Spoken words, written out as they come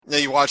Now,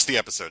 you watched the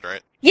episode,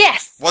 right?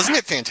 Yes. Wasn't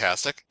it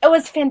fantastic? It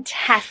was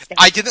fantastic.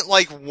 I didn't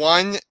like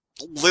one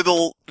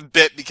little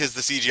bit because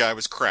the CGI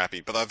was crappy,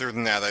 but other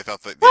than that, I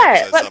thought that...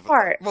 What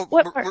part? Well,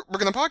 what part? We're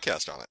going to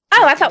podcast on it.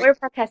 Oh, I thought we were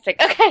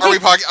podcasting. Okay.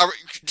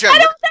 Jen, I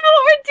don't know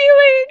what we're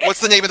doing. What's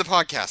the name of the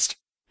podcast?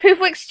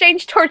 Poufwa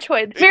Exchange,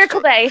 Torchwood,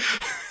 Miracle Day.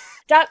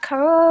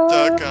 .com.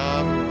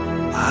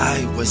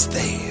 I was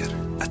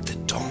there at the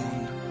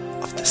dawn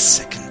of the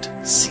second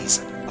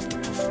season of the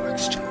Poufwa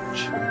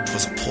Exchange. It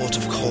was a port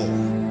of call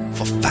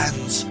for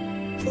fans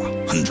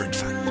from 100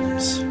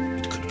 fandoms.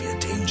 It could be a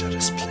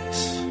dangerous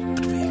place,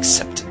 but we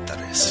accepted the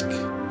risk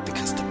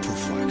because the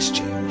Poufwa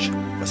Exchange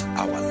was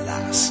our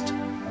last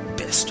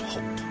best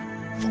hope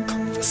for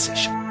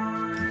conversation.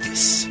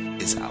 This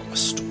is our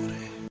story.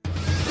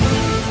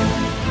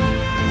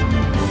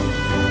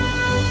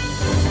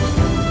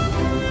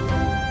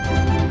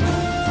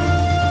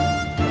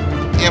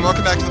 And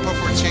welcome back to the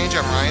Poufwa Exchange.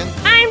 I'm Ryan.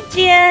 I'm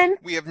Jen.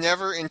 We have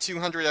never in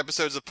 200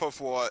 episodes of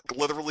Poufwa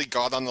literally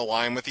got on the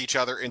line with each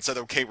other and said,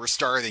 okay, we're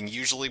starting.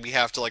 Usually we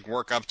have to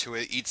work up to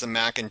it, eat some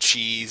mac and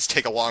cheese,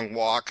 take a long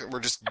walk.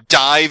 We're just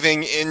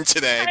diving in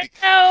today. I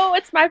know,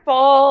 it's my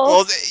fault.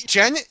 Well,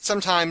 Jen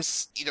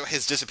sometimes,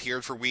 has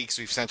disappeared for weeks.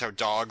 We've sent out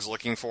dogs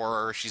looking for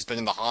her. She's been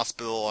in the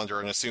hospital under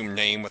an assumed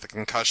name with a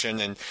concussion.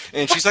 And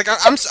she's like,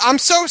 I'm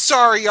so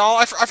sorry, y'all.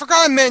 I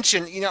forgot to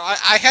mention,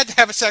 I had to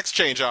have a sex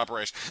change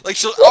operation.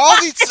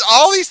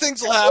 All these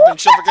things will happen.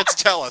 She'll forget to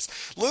tell us.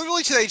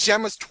 Literally today,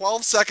 Jen was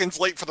 12 seconds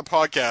late for the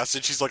podcast,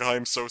 and she's like,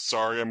 I'm so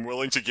sorry. I'm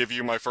willing to give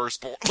you my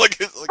firstborn.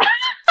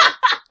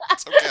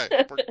 It's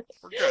okay.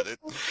 We're good.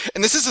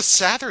 And this is a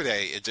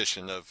Saturday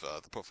edition of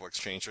the Poufwa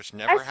Exchange, which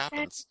never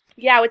happens.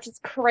 Yeah, which is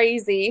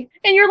crazy.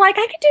 And you're like,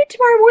 I could do it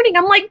tomorrow morning.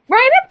 I'm like,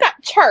 Ryan, I've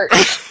got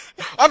church.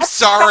 I'm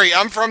sorry.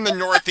 I'm from the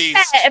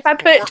Northeast. If I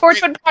put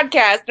Torchwood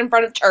podcast in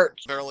front of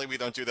church. Apparently we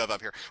don't do that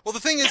up here. Well,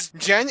 the thing is,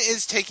 Jen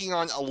is taking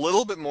on a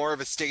little bit more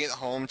of a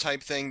stay-at-home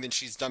type thing than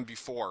she's done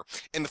before.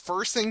 And the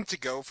first thing to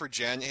go for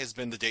Jen has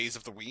been the days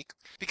of the week.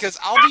 Because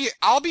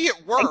I'll be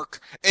at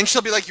work, and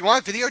she'll be like, you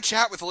want a video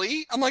chat with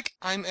Lee? I'm like,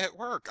 I'm at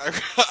work. I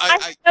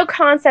have no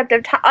concept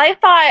of time. I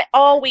thought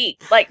all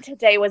week,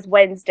 today was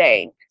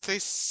Wednesday.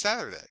 Today's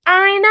Saturday.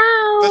 I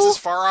know. That's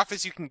as far off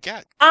as you can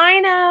get. I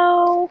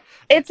know.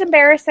 It's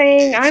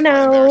embarrassing. I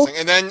know. Embarrassing.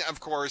 And then, of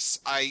course,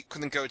 I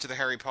couldn't go to the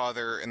Harry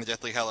Potter and the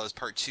Deathly Hallows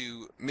Part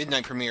 2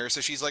 midnight premiere, so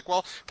she's like,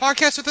 well,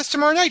 podcast with us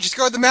tomorrow night. Just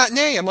go to the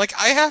matinee. I'm like,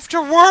 I have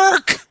to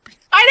work.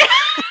 I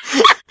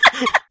know.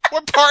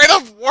 What part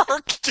of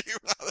work do you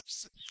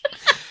understand?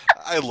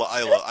 I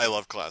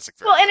love classic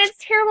fairy. Well, and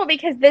it's terrible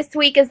because this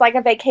week is like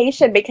a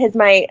vacation because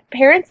my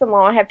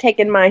parents-in-law have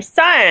taken my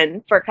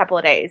son for a couple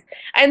of days.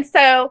 And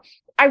so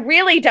I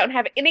really don't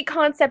have any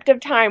concept of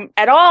time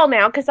at all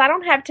now because I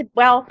don't have to,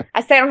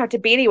 I say I don't have to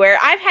be anywhere.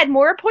 I've had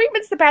more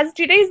appointments the past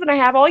 2 days than I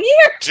have all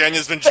year. Jen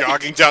has been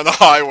jogging down the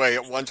highway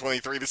at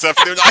 1:23 this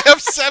afternoon. I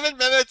have 7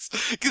 minutes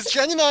because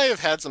Jen and I have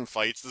had some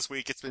fights this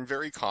week. It's been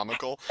very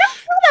comical. Don't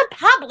tell the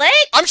public.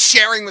 I'm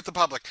sharing with the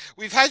public.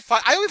 We've had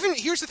fight.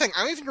 Here's the thing.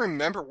 I don't even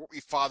remember what we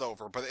fought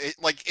over, but if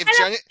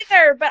Jen...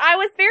 either, but I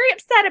was very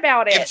upset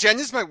about it. If Jen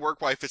is my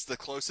work wife, it's the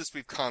closest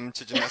we've come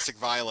to domestic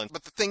violence.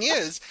 But the thing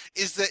is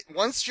that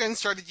once Jen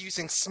started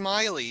using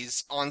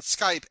smileys on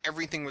Skype,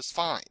 everything was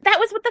fine. That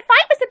was what the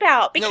fight was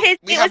about because it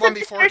was a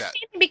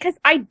misunderstanding because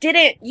I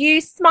didn't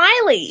use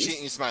smileys. She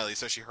didn't use smileys,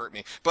 so she hurt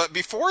me. But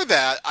before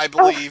that, I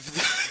believe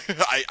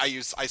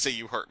I say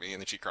you hurt me,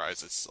 and then she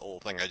cries. It's a little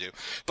thing I do.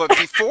 But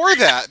before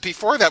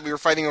that, we were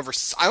fighting over.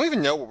 I don't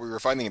even know what we were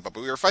fighting about,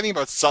 but we were fighting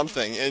about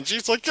something. And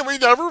she's like, "Can we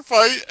never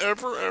fight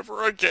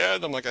ever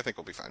again?" I'm like, "I think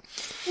we'll be fine."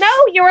 No,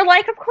 you were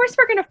like, "Of course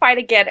we're gonna fight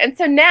again." And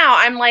so now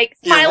I'm like,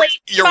 "Smiley."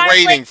 You're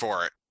waiting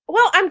for it.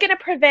 Well, I'm going to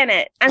prevent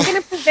it. I'm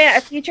going to prevent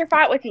a future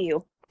fight with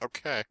you.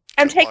 Okay.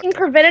 I'm taking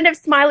preventative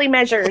smiley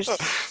measures. Well,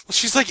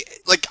 she's like,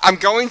 I'm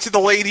going to the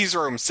ladies'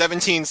 room,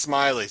 17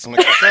 smileys. I'm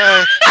like,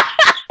 okay,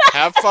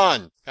 have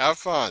fun.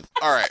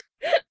 All right.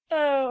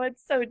 Oh,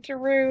 it's so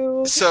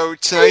true. So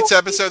tonight's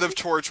episode of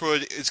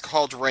Torchwood is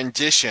called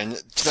Rendition.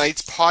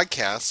 Tonight's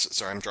podcast,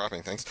 sorry, I'm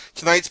dropping things.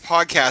 Tonight's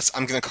podcast,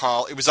 I'm going to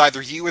call, it was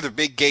either you or the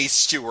big gay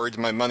steward,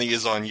 my money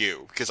is on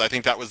you. Because I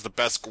think that was the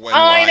best Gwen line.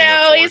 I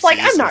know, he's like,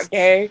 seasons. I'm not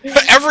gay.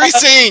 Every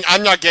scene,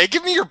 I'm not gay.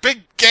 Give me your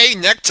big gay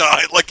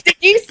necktie. Did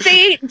you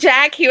see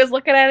Jack? He was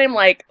looking at him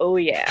like, oh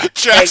yeah.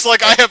 Jack's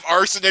like, I have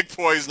arsenic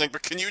poisoning,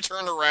 but can you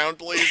turn around,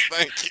 please?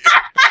 Thank you.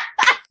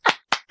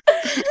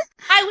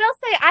 I will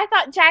say, I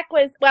thought Jack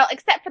was,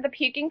 except for the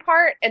puking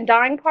part and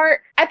dying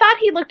part, I thought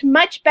he looked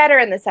much better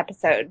in this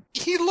episode.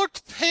 He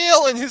looked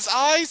pale and his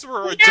eyes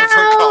were a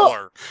different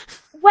color.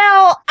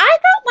 Well, I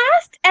thought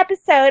last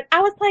episode,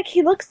 I was like,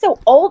 he looks so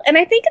old, and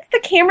I think it's the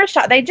camera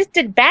shot. They just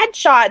did bad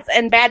shots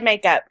and bad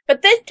makeup.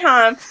 But this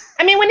time,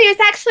 when he was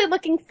actually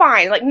looking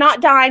fine,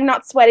 not dying,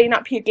 not sweating,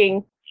 not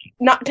puking,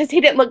 not because he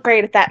didn't look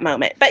great at that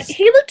moment, but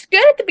he looked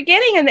good at the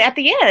beginning and at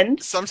the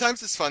end.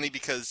 Sometimes it's funny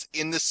because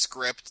in the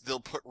script they'll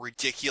put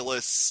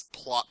ridiculous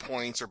plot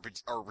points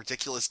or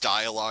ridiculous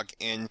dialogue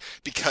in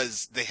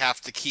because they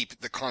have to keep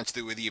the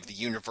continuity of the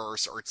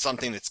universe, or it's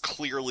something that's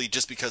clearly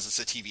just because it's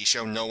a TV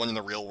show, no one in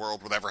the real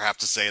world would ever have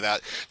to say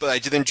that. But I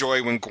did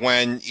enjoy when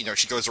Gwen,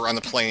 she goes around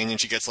the plane and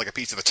she gets like a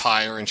piece of the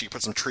tire and she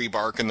puts some tree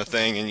bark in the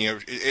thing, and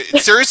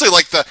it's seriously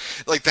like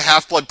the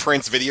Half-Blood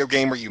Prince video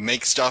game where you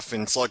make stuff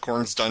in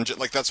Slughorn's dungeon.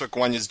 Like that's what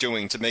Gwen is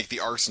doing to make the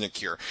arsenic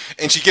cure.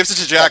 And she gives it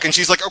to Jack and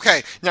she's like,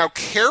 okay, now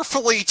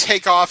carefully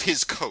take off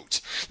his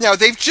coat. Now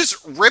they've just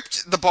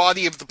ripped the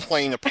body of the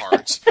plane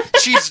apart.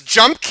 She's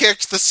jump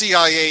kicked the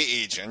CIA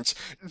agent.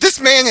 This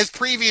man has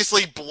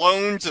previously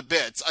blown to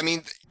bits. I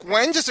mean,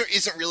 Gwen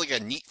isn't really a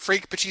neat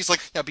freak, but she's like,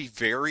 now be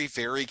very,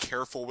 very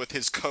careful with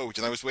his coat.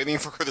 And I was waiting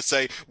for her to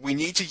say, we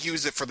need to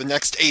use it for the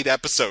next 8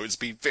 episodes.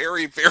 Be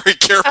very, very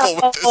careful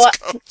with this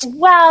coat.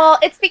 Well,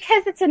 it's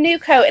because it's a new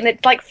coat and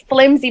it's like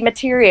flimsy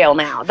material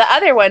now. The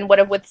other one would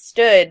have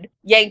withstood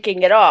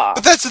yanking it off.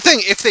 But that's the thing.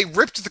 If they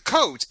ripped the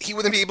coat, he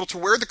wouldn't be able to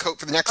wear the coat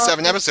for the next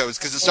 7 episodes,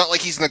 because it's not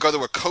like he's going to go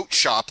to a coat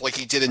shop like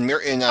he did in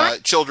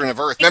Children of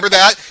Earth. Remember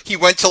that? He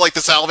went to like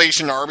the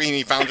Salvation Army and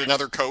he found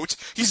another coat.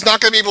 He's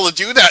not going to be able to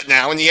do that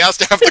now, and he has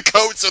to have the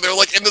coat, so they're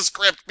like in the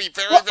script, be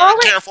very, very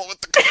careful with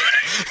the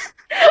coat.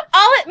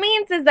 All it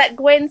means is that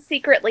Gwen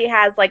secretly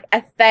has like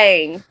a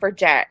thing for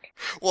Jack.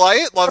 Well,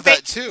 I love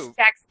that too.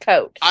 Jack's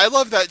coat. I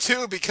love that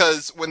too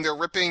because when they're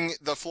ripping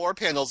the floor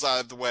panels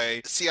out of the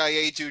way,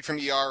 CIA dude from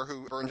ER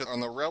who burned it on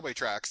the railway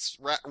tracks,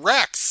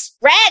 Rex.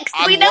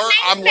 We know names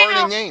I'm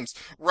learning names.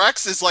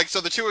 Rex is like, so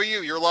the two of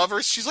you're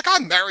lovers? She's like,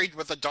 I'm married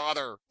with a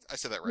daughter. I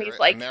said that right. He's right?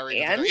 like, I'm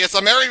married and? Yes,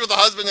 I'm married with a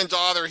husband and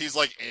daughter. He's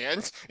like,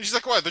 and? She's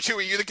like, what, the two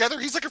of you together?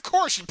 He's like, of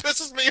course, she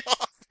pisses me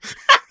off.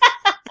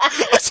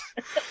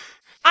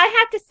 I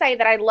have to say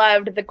that I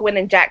loved the Gwen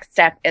and Jack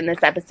stuff in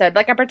this episode.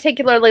 Like, I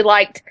particularly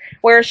liked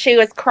where she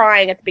was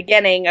crying at the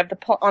beginning of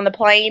on the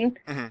plane,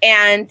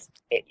 and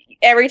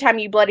every time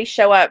you bloody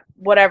show up,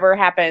 whatever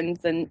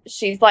happens, and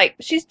she's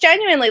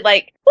genuinely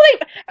like,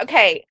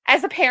 okay,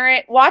 as a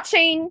parent,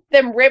 watching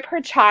them rip her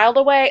child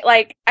away,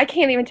 like, I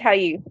can't even tell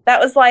you. That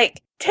was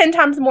like 10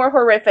 times more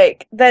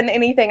horrific than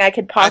anything I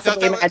could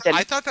possibly imagine.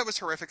 I thought that was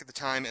horrific at the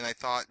time, and I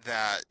thought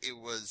that it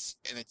was,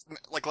 and it's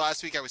like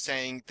last week I was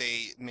saying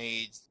they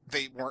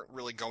weren't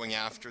really going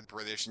after the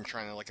British and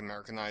trying to like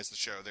Americanize the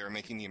show. They were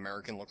making the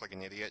American look like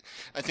an idiot.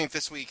 I think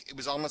this week it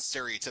was almost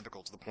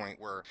stereotypical to the point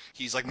where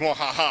he's like, well,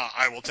 haha,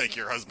 I will take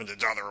your husband and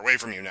daughter away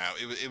from you now.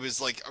 It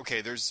was like, okay,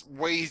 there's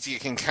ways you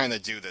can kind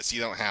of do this. You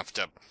don't have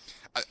to.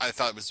 I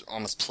thought it was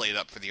almost played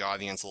up for the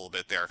audience a little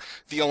bit there.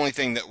 The only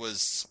thing that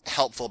was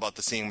helpful about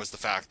the scene was the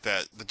fact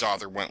that the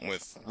daughter went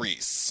with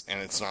Reese,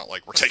 and it's not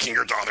like we're taking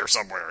your daughter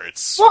somewhere.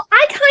 It's well,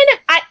 I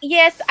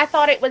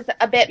thought it was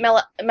a bit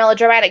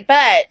melodramatic,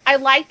 but I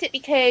liked it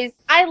because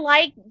I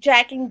like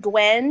Jack and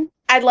Gwen.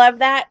 I love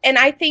that, and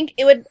I think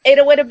it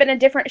would have been a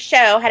different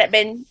show had it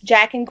been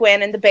Jack and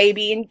Gwen and the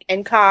baby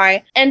and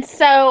Kai, and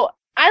so.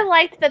 I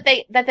liked that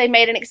they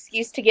made an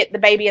excuse to get the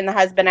baby and the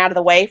husband out of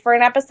the way for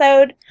an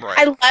episode. Right.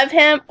 I love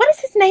him. What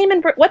is his name?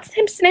 What's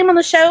his name on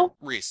the show?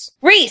 Reese.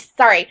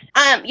 Sorry.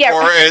 Yeah.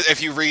 Or Reese.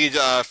 if you read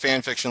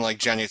fan fiction like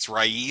Jenny, it's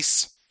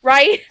Raíz.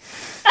 Right.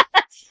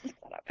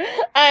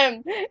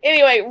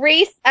 Anyway,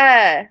 Reese.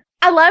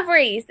 I love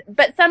Reese,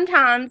 but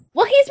sometimes,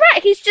 well, he's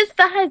right. He's just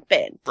the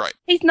husband. Right.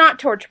 He's not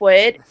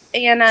Torchwood.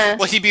 And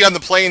well, he'd be on the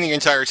plane the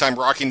entire time,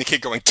 rocking the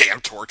kid, going, "Damn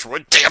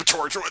Torchwood,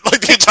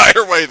 like the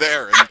entire way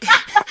there."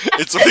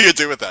 And it's what do you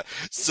do with that?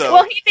 So,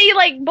 well, he'd be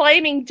like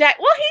blaming Jack.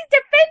 Well, he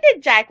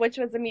defended Jack, which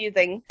was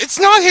amusing. It's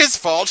not his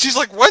fault. She's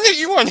like, "When are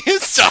you on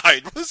his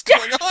side? What's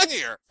going on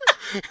here?"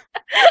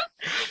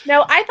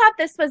 No, I thought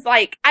this was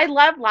like, I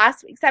loved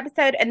last week's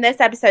episode, and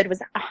this episode was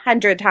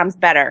 100 times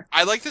better.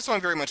 I like this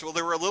one very much. Well,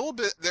 there were a little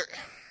bit there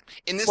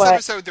in this What?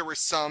 episode. There were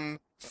some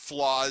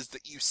flaws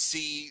that you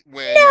see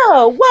when.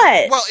 No,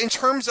 what? Well, in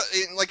terms of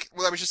like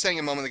what I was just saying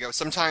a moment ago.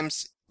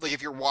 Sometimes, like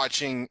if you're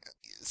watching,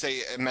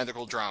 say, a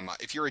medical drama,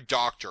 if you're a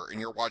doctor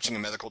and you're watching a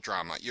medical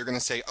drama, you're going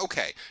to say,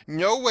 okay,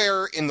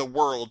 nowhere in the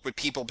world would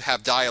people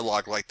have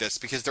dialogue like this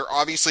because they're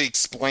obviously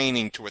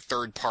explaining to a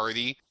third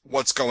party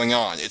what's going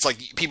on. It's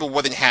like people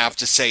wouldn't have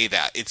to say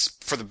that. It's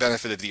for the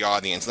benefit of the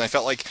audience. And I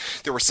felt like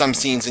there were some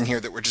scenes in here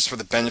that were just for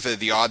the benefit of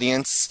the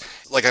audience,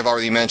 like I've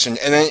already mentioned.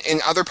 And then in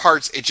other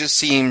parts, it just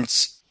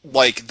seemed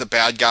like the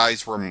bad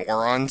guys were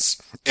morons,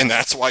 and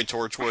that's why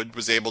Torchwood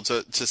was able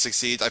to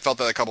succeed. I felt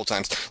that a couple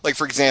times. Like,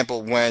 for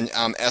example, when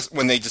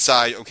they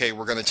decide, okay,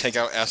 we're going to take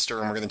out Esther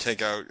and we're going to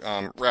take out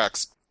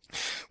Rex,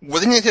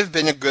 wouldn't it have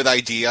been a good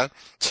idea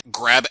to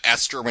grab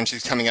Esther when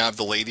she's coming out of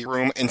the lady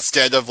room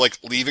instead of, like,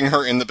 leaving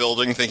her in the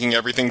building thinking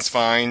everything's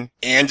fine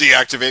and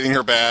deactivating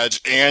her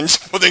badge and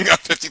putting up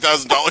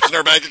 $50,000 in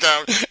her bank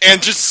account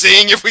and just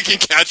seeing if we can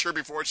catch her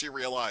before she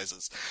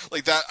realizes?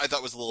 Like, that I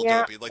thought was a little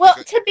dopey. Like, well,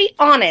 to be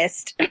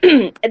honest,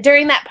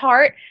 during that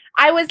part,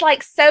 I was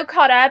like so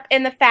caught up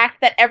in the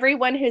fact that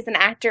everyone who's an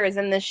actor is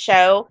in this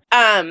show,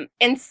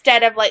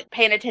 instead of like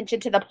paying attention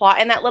to the plot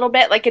in that little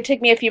bit. Like it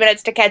took me a few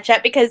minutes to catch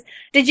up because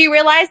did you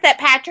realize that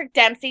Patrick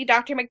Dempsey,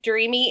 Dr.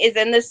 McDreamy, is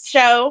in this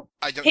show?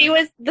 He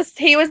was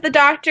the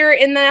doctor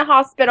in the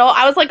hospital.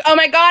 I was like, oh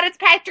my God, it's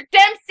Patrick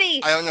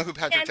Dempsey. I don't know who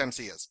Patrick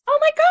Dempsey is. Oh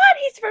my God,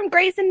 he's from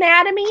Grey's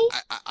Anatomy.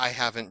 I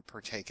haven't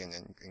partaken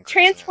in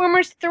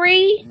Transformers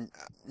 3.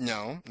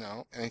 No.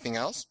 Anything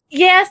else?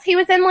 Yes, he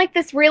was in like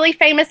this really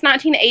famous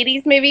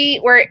 1980s movie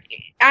where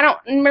I don't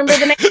remember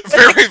the name.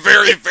 Very,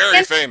 very,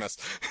 very famous.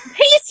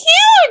 He's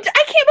huge.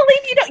 I can't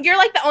believe you don't. You're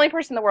like the only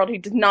person in the world who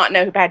does not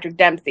know who Patrick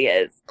Dempsey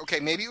is. Okay,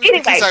 maybe it was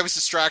because I was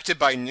distracted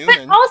by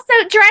Newman. But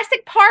also,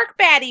 Jurassic Park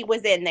baddie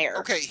was in there.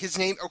 Okay, his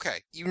name. Okay,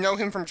 you know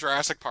him from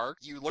Jurassic Park.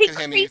 You look at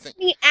him and you think.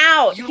 Me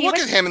out. You look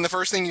at him and the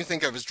first thing you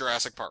think of is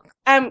Jurassic Park.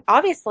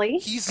 Obviously.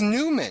 He's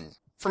Newman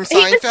from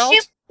Seinfeld.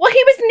 Well,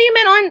 he was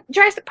Newman on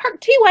Jurassic Park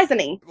too,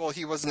 wasn't he? Well,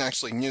 he wasn't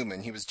actually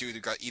Newman. He was dude who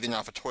got eaten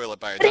off a toilet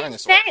by a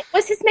dinosaur.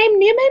 Was his name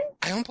Newman?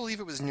 I don't believe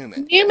it was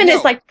Newman. Newman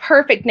is like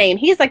perfect name.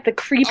 He's like the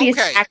creepiest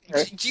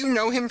actor. Do you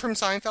know him from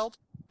Seinfeld?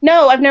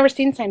 No, I've never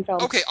seen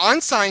Seinfeld. Okay, on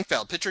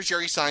Seinfeld, picture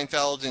Jerry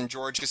Seinfeld and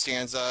George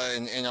Costanza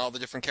and all the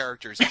different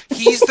characters.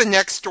 He's the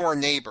next door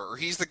neighbor.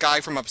 He's the guy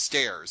from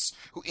upstairs,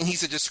 and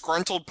he's a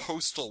disgruntled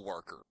postal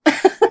worker.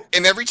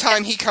 And every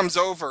time he comes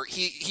over,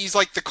 he's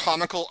like the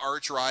comical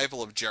arch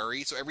rival of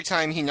Jerry. So every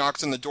time he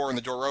knocks on the door and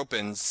the door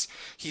opens,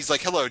 he's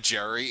like, "Hello,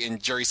 Jerry,"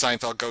 and Jerry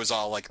Seinfeld goes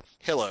all like,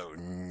 "Hello,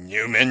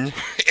 Newman,"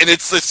 and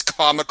it's this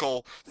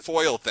comical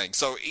foil thing.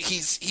 So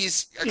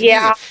he's a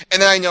comedian.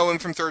 And then I know him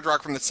from Third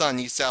Rock from the Sun.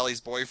 He's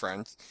Sally's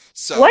boyfriend.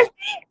 So was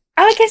he?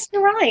 Oh, I guess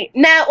you're right.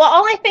 No, well,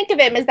 all I think of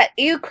him is that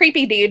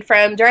creepy dude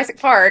from Jurassic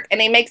Park, and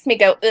he makes me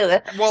go,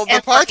 ugh. Well,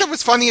 the part that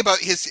was funny about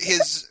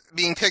his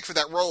being picked for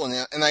that role,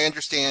 and I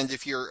understand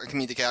if you're a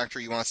comedic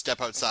actor, you want to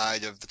step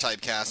outside of the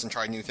typecast and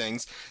try new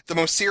things. The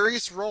most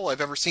serious role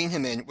I've ever seen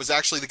him in was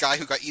actually the guy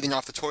who got eaten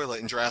off the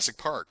toilet in Jurassic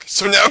Park.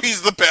 So now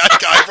he's the bad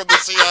guy from the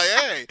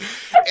CIA.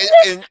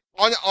 And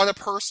on a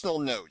personal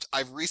note,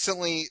 I've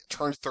recently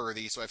turned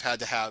 30, so I've had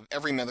to have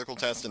every medical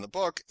test in the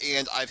book,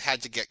 and I've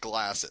had to get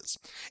glasses.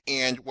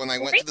 And when I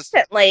went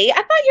recently, I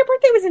thought your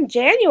birthday was in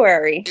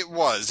January. It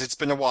was. It's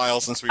been a while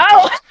since we've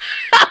talked.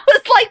 I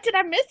was like, did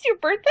I miss your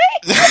birthday?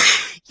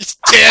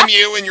 Damn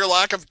you and your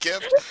lack of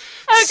gift.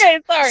 Okay,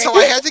 sorry. So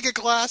I had to get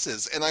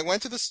glasses, and I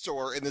went to the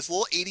store, and this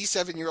little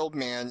 87-year-old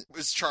man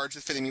was charged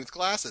with fitting me with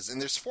glasses. And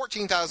there's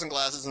 14,000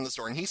 glasses in the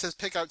store, and he says,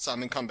 pick out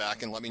some and come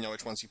back and let me know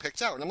which ones you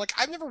picked out. And I'm like,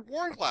 I've never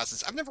worn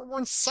glasses. I've never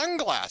worn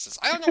sunglasses.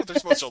 I don't know what they're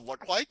supposed to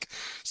look like.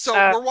 So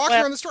we're walking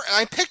around the store, and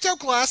I picked out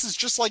glasses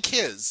just like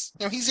his.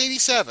 You know, he's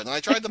 87, and I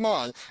tried them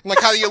on. I'm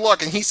like, how do you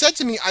look? And he said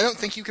to me, I don't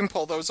think you can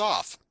pull those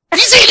off.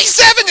 He's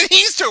 87 and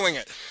he's doing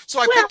it. So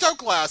I picked out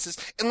glasses,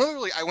 and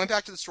literally I went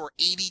back to the store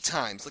 80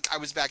 times. Like, I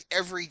was back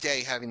every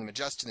day having them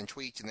adjusted and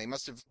tweaked, and they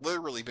must have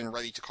literally been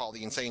ready to call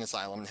the insane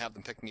asylum and have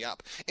them pick me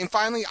up. And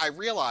finally I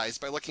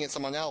realized by looking at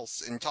someone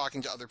else and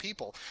talking to other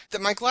people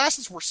that my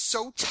glasses were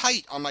so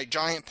tight on my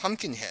giant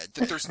pumpkin head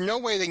that there's no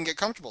way they can get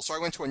comfortable. So I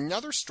went to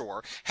another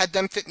store, had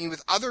them fit me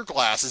with other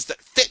glasses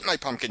that fit my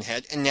pumpkin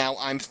head, and now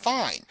I'm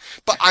fine.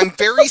 But I'm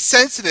very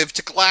sensitive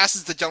to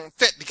glasses that don't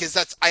fit, because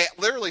I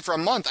literally for a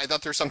month I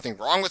thought there's something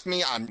wrong with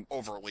me. I'm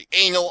overly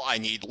anal. I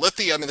need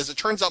lithium. And as it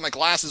turns out, my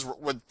glasses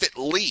would fit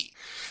Lee.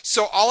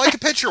 So all I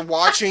could picture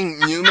watching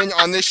Newman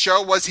on this show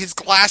was his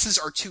glasses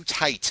are too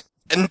tight.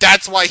 And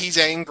that's why he's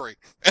angry.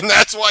 And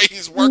that's why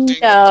he's working.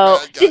 No.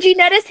 Did you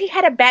notice he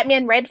had a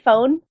Batman red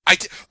phone?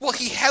 Well,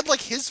 he had like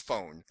his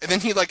phone. And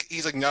then he's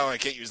like, no, I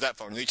can't use that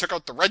phone. And he took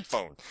out the red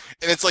phone.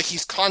 And it's like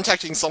he's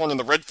contacting someone on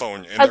the red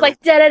phone. And I was like,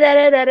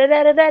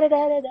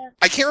 da-da-da-da-da-da-da-da-da-da.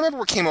 I can't remember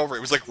what came over.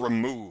 It was like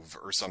remove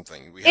or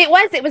something.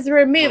 It was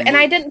remove. And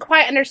I didn't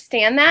quite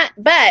understand that.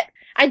 But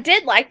I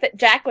did like that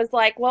Jack was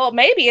like, well,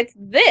 maybe it's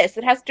this.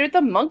 It has to do with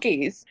the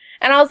monkeys.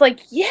 And I was like,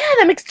 yeah,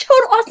 that makes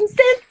total awesome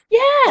sense. Yeah.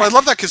 Well, I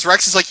love that because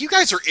Rex is like, you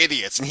guys are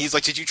idiots. And he's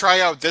like, did you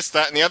try out this,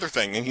 that, and the other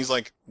thing? And he's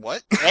like,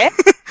 what? Okay.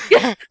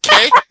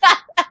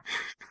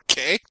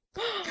 Okay.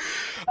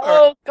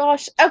 Oh,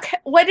 gosh. Okay.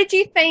 What did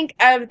you think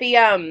of the,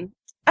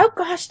 oh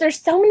gosh,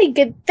 there's so many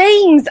good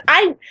things.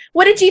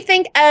 What did you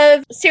think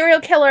of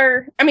child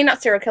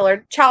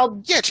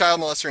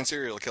molester and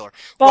serial killer.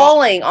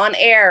 falling on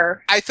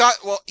air?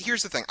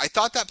 Here's the thing. I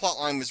thought that plot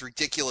line was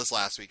ridiculous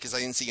last week because I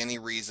didn't see any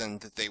reason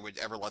that they would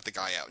ever let the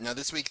guy out. Now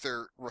this week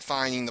they're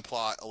refining the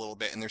plot a little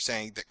bit and they're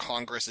saying that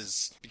Congress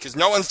is, because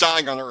no one's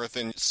dying on Earth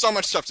and so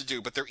much stuff to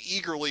do, but they're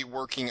eagerly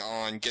working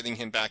on getting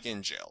him back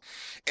in jail.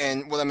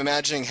 And what I'm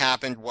imagining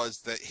happened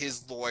was that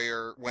his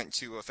lawyer went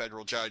to a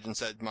federal judge and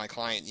said, my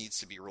client needs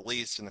to be be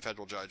released, and the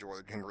federal judge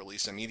ordered him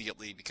released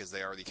immediately because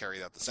they already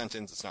carried out the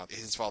sentence. It's not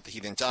his fault that he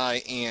didn't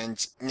die,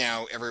 and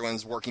now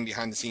everyone's working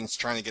behind the scenes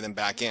trying to get him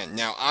back in.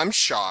 Now, I'm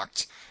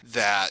shocked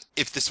that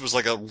if this was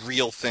like a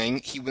real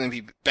thing, he wouldn't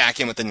be back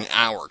in within an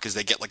hour, because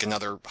they get like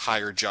another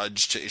higher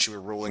judge to issue a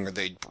ruling, or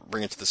they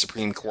bring it to the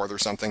Supreme Court or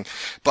something.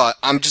 But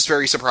I'm just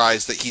very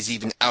surprised that he's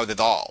even out at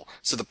all.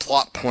 So the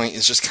plot point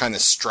is just kind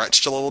of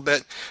stretched a little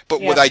bit.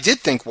 But what I did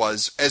think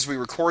was, as we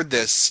record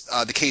this,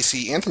 the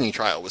Casey Anthony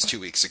trial was 2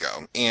 weeks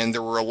ago, and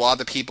there were a lot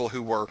of people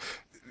who were,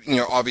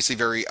 obviously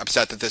very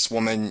upset that this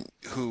woman,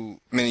 who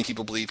many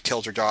people believe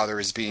killed her daughter,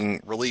 is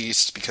being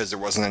released because there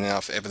wasn't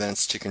enough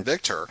evidence to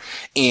convict her.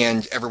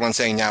 And everyone's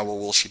saying now, well,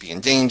 will she be in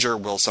danger?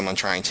 Will someone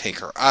try and take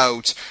her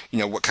out?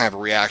 What kind of a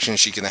reaction is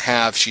she going to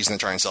have? She's going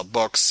to try and sell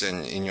books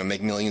and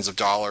make millions of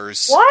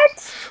dollars.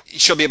 What?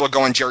 She'll be able to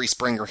go on Jerry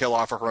Springer. He'll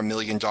offer her $1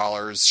 million.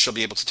 She'll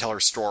be able to tell her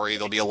story.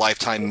 There'll be a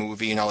Lifetime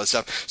movie and all this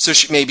stuff. So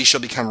maybe she'll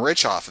become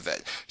rich off of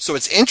it. So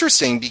it's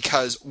interesting,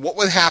 because what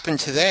would happen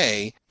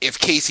today if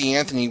Casey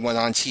Anthony went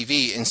on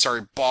TV and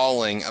started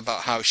bawling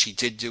about how she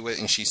did do it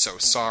and she's so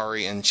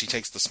sorry, and she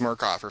takes the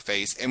smirk off her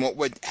face, and what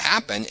would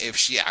happen if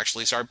she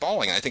actually started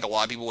bawling? And I think a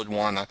lot of people would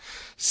want to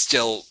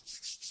still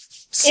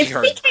see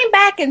her. If she came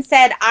back and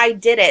said, I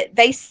did it,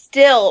 they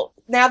still,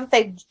 now that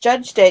they've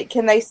judged it,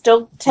 can they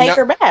still take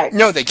her back?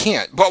 No, they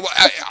can't. But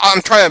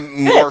I'm trying to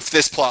morph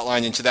this plot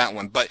line into that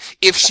one. But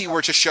if she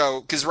were to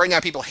show, because right now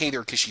people hate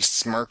her because she's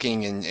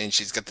smirking and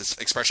she's got this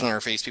expression on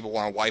her face people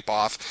want to wipe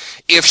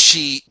off. If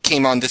she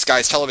came on this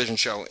guy's television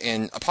show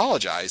and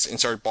apologized and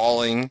started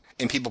bawling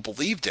and people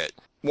believed it,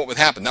 what would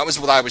happen? That was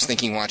what I was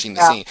thinking watching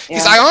the scene.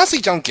 Because I honestly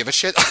don't give a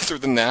shit other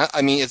than that.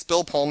 I mean, it's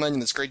Bill Pullman,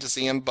 and it's great to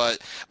see him, but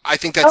I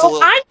think that's a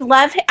little...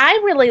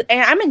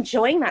 I'm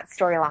enjoying that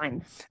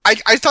storyline.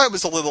 I thought it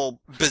was a little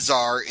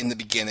bizarre in the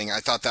beginning. I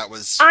thought that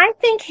was... I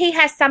think he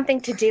has something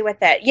to do with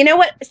it. You know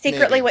what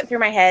secretly went through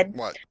my head?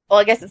 What? Well,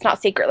 I guess it's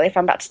not secretly if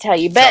I'm about to tell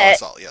you, but... Tell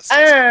us all, yes.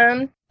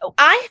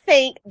 I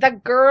think the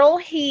girl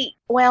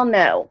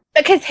no.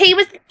 Because he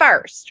was the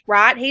first,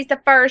 right? He's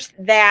the first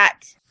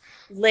that...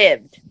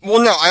 lived.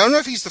 Well, no, I don't know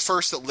if he's the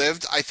first that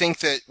lived. I think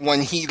that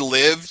when he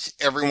lived,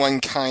 everyone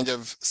kind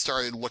of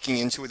started looking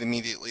into it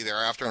immediately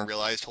thereafter and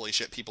realized, holy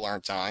shit, people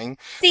aren't dying.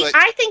 See,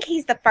 I think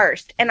he's the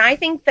first, and I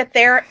think that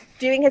they're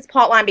doing his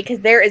plotline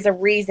because there is a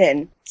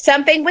reason.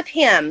 Something with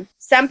him,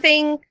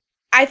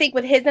 I think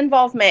with his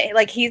involvement,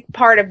 like he's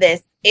part of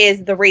this,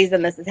 is the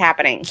reason this is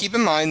happening. Keep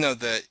in mind, though,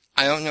 that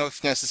I don't know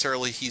if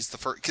necessarily he's the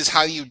first, because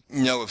how do you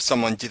know if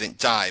someone didn't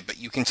die? But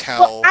you can tell.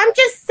 Well, I'm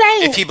just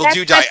saying if people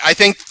do die. I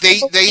think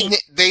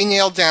they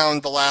nailed down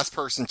the last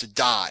person to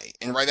die,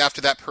 and right after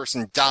that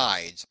person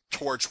died,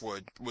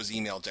 Torchwood was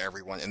emailed to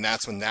everyone, and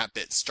that's when that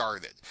bit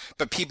started.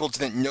 But people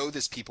didn't know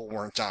this people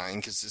weren't dying,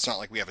 because it's not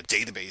like we have a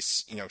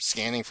database,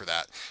 scanning for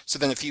that. So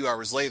then a few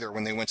hours later,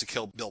 when they went to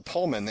kill Bill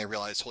Pullman, they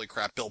realized, holy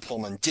crap, Bill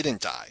Pullman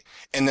didn't die.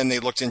 And then they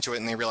looked into it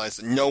and they realized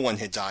that no one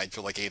had died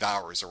for like 8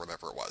 hours or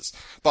whatever it was.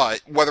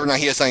 But whether or not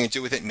he has something to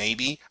do with it,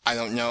 maybe. I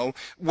don't know.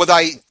 What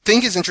I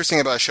think is interesting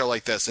about a show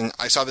like this, and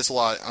I saw this a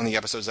lot on the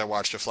episodes I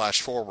watched of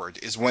Flash Forward,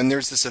 is when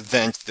there's this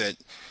event that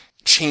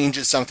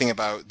changes something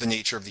about the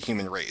nature of the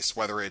human race,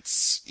 whether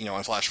it's,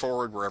 on Flash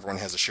Forward where everyone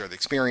has a shared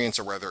experience,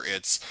 or whether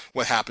it's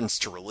what happens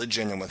to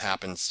religion and what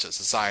happens to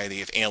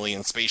society if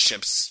alien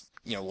spaceships,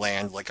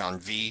 land like on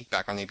V,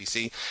 back on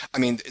ABC. I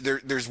mean,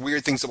 there's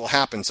weird things that will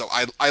happen. So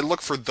I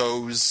look for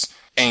those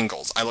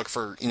angles. I look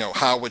for,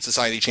 how would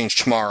society change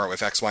tomorrow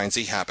if X, Y, and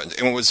Z happened.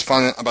 And what was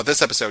fun about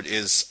this episode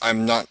is,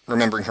 I'm not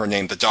remembering her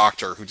name, the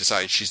doctor who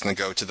decides she's going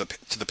to go to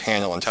the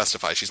panel and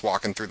testify. She's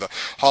walking through the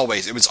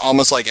hallways. It was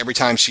almost like every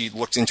time she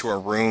looked into a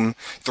room,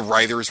 the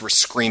writers were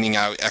screaming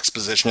out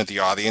exposition at the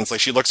audience. Like,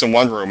 she looks in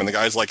one room and the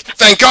guy's like,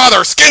 thank God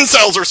our skin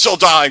cells are still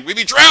dying. We'd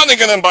be drowning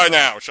in them by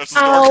now. Shuts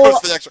the door, goes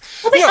to the next room.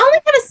 Well, they only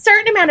have a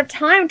certain amount of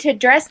time to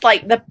address,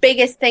 like, the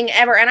biggest thing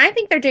ever. And I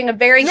think they're doing a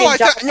very good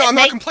job I'm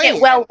not complaining.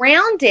 It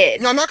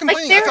well-rounded. No, I'm not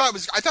complaining. Like,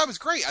 I thought it was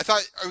great. I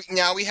thought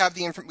now we have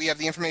the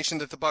information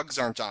that the bugs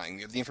aren't dying.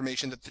 We have the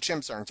information that the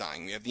chimps aren't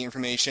dying. We have the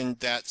information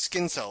that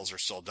skin cells are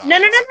still dying. No.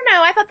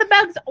 I thought the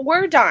bugs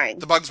were dying.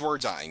 The bugs were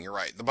dying. You're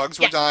right. The bugs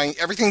were dying.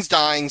 Everything's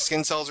dying.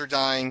 Skin cells are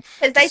dying.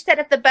 Because they said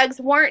if the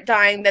bugs weren't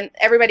dying, then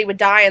everybody would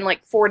die in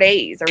like 4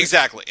 days.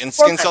 Exactly. And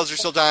skin cells are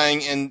still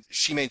dying. And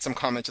she made some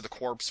comment to the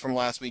corpse from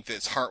last week that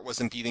its heart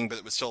wasn't beating, but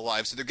it was still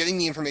alive. So they're getting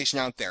the information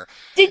out there.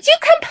 Did you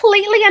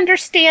completely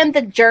understand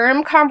the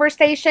germ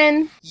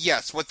conversation? Yes.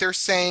 What they're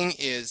saying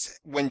is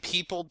when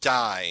people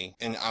die,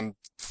 and I'm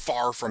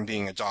far from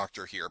being a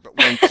doctor here, but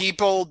when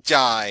people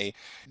die,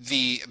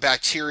 the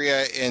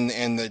bacteria and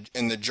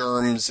the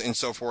germs and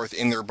so forth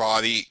in their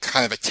body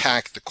kind of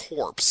attack the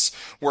corpse.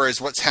 Whereas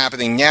what's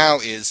happening now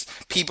is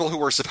people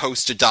who are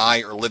supposed to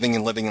die are living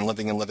and living and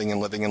living and living and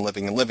living and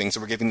living and living.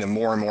 So we're giving them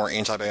more and more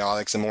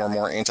antibiotics and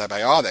more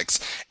antibiotics.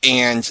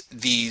 And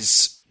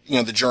these,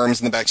 the germs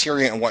and the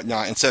bacteria and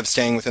whatnot, instead of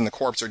staying within the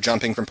corpse, are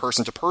jumping from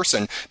person to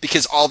person,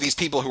 because all these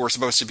people who are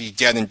supposed to be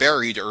dead and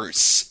buried are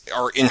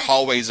in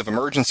hallways of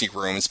emergency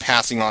rooms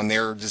passing on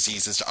their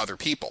diseases to other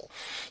people.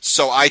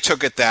 So I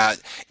took it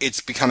that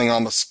it's becoming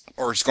almost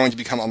or it's going to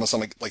become almost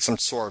like some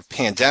sort of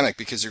pandemic,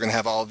 because you're going to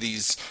have all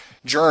these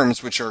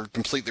germs which are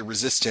completely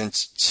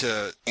resistant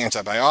to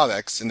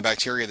antibiotics, and the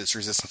bacteria that's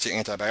resistant to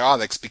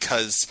antibiotics,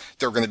 because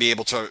they're going to be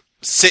able to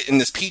sit in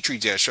this petri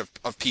dish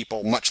of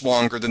people much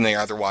longer than they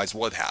otherwise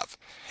would have.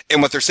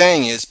 And what they're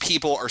saying is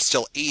people are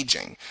still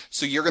aging.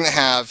 So you're going to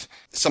have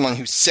someone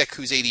who's sick,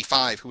 who's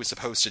 85, who was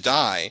supposed to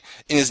die,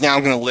 and is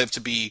now going to live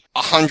to be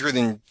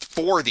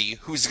 140,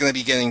 who's going to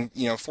be getting,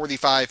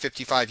 45,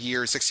 55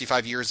 years,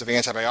 65 years of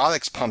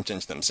antibiotics pumped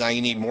into them. So now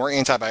you need more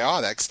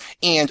antibiotics,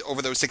 and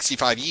over those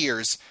 65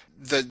 years,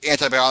 the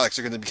antibiotics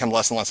are going to become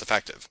less and less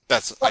effective.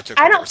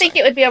 I don't think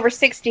it would be over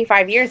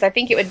 65 years. I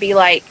think it would be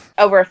like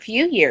over a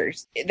few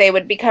years they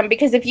would become,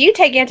 because if you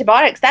take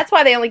antibiotics, that's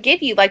why they only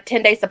give you like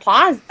 10-day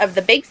supplies of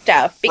the big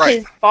stuff,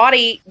 because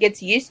body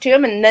gets used to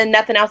them and then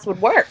nothing else would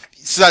work.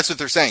 So that's what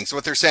they're saying. So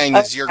what they're saying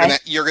is you're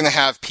gonna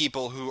have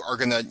people who are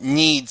gonna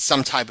need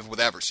some type of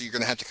whatever. So you're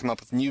gonna have to come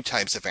up with new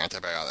types of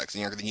antibiotics,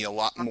 and you're gonna need a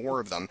lot more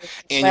of them.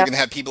 And you're gonna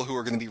have people who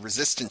are gonna be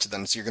resistant to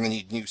them. So you're gonna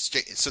need new.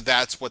 So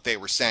that's what they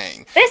were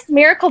saying. This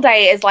Miracle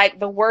Day is like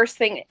the worst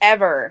thing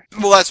ever.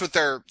 Well, that's what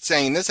they're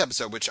saying in this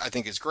episode, which I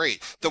think is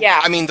great.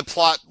 I mean, the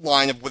plot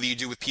line of what do you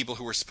do with people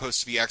who are supposed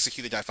to be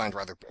executed, I find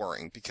rather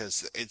boring,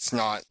 because it's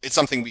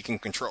something we can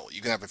control.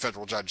 You can have a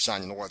federal judge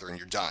sign an order and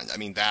you're done. I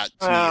mean, that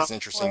to me isn't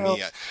interesting me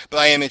yet. But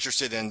I am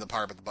interested in the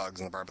part about the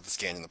bugs and the part about the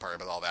skin and the part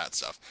about all that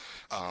stuff.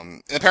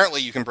 And apparently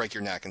you can break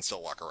your neck and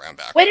still walk around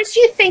backwards. What did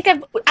you think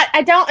of,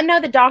 I don't know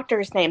the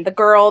doctor's name, the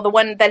girl, the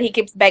one that he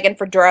keeps begging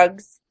for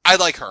drugs. I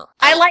like her.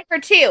 I like her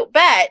too,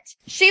 but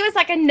she was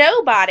like a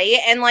nobody,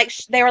 and like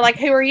they were like,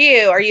 "Who are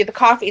you? Are you the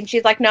coffee?" And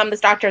she's like, "No, I'm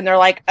this doctor." And they're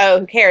like, "Oh,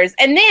 who cares?"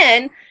 And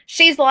then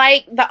she's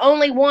like the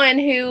only one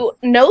who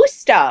knows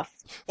stuff.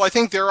 Well, I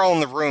think they're all in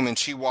the room, and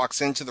she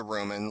walks into the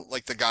room, and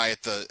like the guy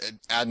at the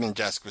admin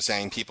desk was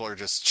saying, people are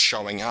just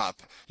showing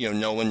up.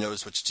 No one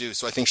knows what to do.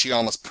 So I think she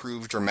almost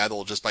proved her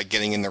mettle just by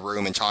getting in the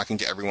room and talking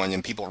to everyone,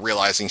 and people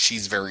realizing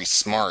she's very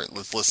smart.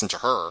 Let's listen to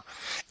her.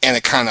 And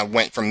it kind of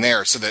went from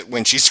there, so that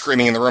when she's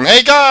screaming in the room,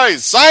 "Hey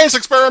guys, science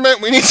experiment,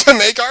 we need to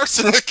make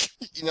arsenic,"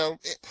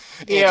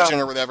 antigen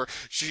or whatever,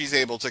 she's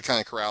able to kind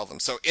of corral them.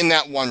 So in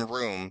that one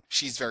room,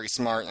 she's very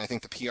smart, and I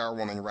think the PR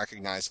woman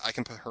recognized, I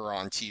can put her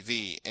on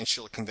TV, and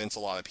she'll convince a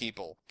lot of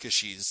people, because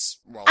she's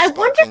well I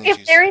wonder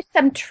if there is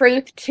some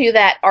truth to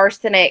that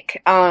arsenic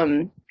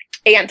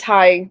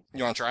anti...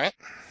 You want to try it?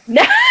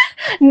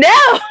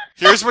 No!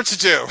 Here's what to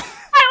do.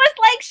 I was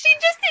like, she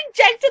just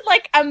injected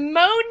like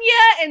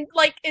ammonia and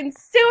like in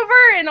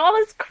silver and all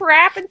this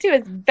crap into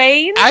his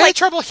veins. I had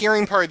trouble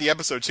hearing part of the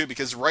episode too,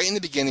 because right in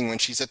the beginning when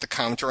she's at the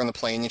counter on the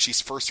plane and she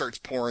first starts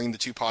pouring the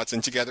two pots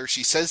in together,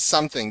 she says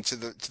something to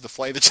the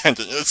flight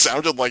attendant. It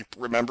sounded like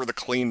 "remember to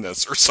clean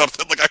this" or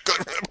something. Like I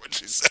couldn't remember what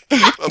she said.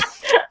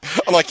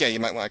 I'm like, yeah, you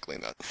might want to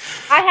clean that.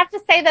 I have to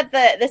say that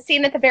the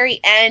scene at the very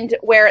end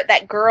where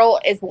that girl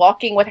is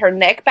walking with her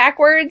neck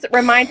backwards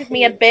reminded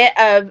me a bit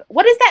of,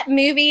 what is that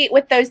movie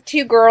with those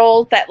two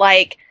girls that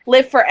like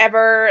live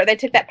forever? They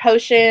took that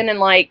potion and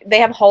like they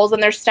have holes in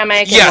their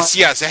stomach. Yes,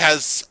 it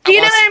has. Do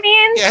you know what I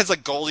mean? Yeah, it has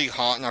like Goldie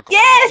Hawn. Not Goldie.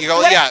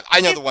 Yes. Yeah,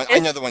 I know the one. I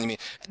know the one you mean.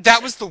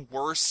 That was the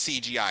worst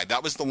CGI.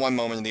 That was the one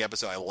moment in the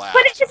episode I laughed.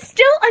 But it was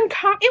still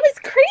It was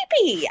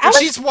creepy.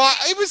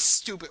 It was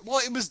stupid. Well,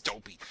 it was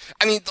dopey.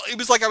 I mean, it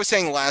was like I was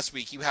saying last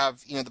week. You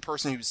have the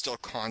person who's still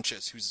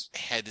conscious, whose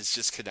head is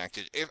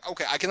disconnected.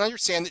 Okay, I can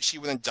understand that she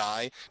wouldn't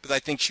die, but I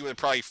think she would have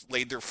probably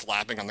laid there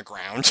flapping on the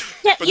ground.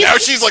 Yeah, but now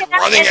she's like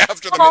running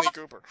after the Mini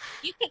Cooper.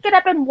 You can get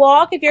up and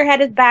walk if your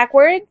head is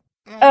backwards.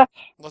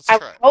 Let's try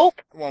it.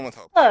 Hope. One with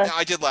hope. Now,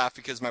 I did laugh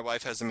because my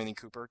wife has a Mini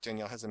Cooper.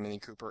 Danielle has a Mini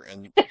Cooper,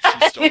 and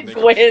she's still a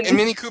Mini. And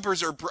Mini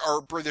Coopers are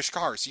British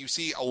cars. You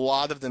see a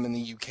lot of them in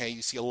the UK.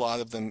 You see a lot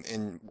of them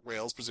in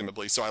Wales,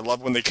 presumably. So I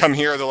love when they come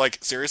here. They're like,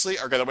 seriously,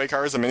 our getaway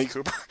car is a Mini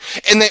Cooper.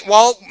 And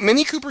while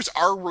Mini Coopers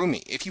are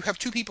roomy, if you have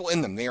two people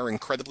in them, they are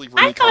incredibly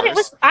roomy cars. I thought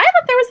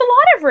there was a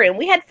lot of room.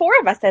 We had 4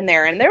 of us in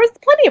there, and there was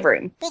plenty of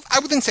room. Well, I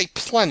wouldn't say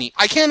plenty.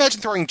 I can't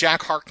imagine throwing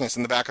Jack Harkness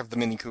in the back of the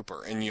Mini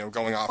Cooper and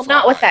going off. Well,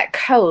 not with that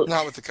coat.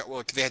 Not with the coat.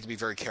 Well, they had to be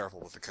very careful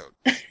with the coat.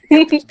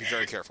 Be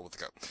very careful with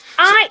the coat.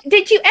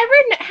 Did you ever?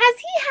 Has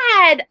he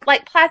had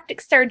like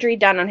plastic surgery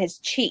done on his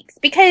cheeks?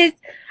 Because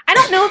I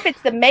don't know if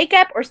it's the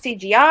makeup or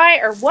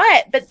CGI or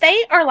what, but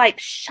they are like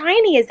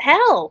shiny as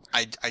hell.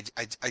 I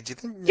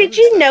didn't. Did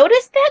you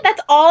notice that?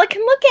 That's all I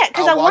can look at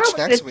because I want to look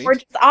at his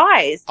gorgeous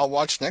eyes. I'll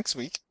watch next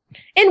week.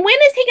 And when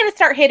is he going to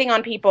start hitting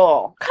on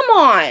people? Come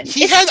on.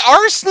 He had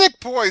arsenic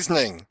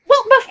poisoning.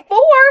 Well,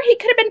 before, he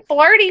could have been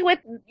flirty with,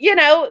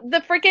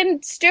 the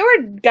freaking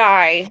steward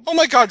guy. Oh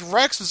my God,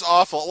 Rex was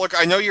awful. Look,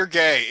 I know you're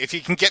gay. If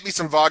you can get me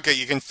some vodka,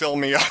 you can fill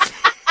me up.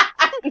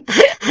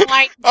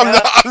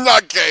 I'm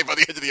not gay. By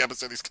the end of the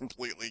episode, he's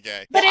completely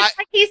gay. But it's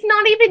like he's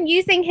not even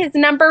using his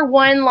number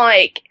one,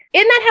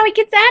 Isn't that how he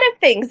gets out of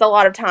things a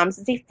lot of times,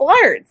 is he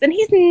flirts, and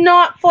he's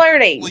not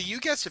flirting. Well, you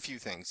guessed a few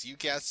things. You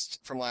guessed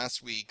from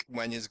last week,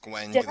 when is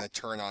Gwen going to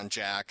turn on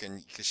Jack,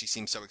 and because she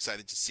seems so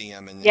excited to see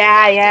him.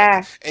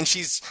 And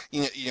she's,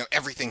 you know,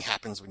 everything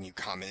happens when you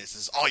come, and this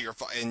is all your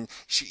fault, and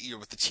she, you know,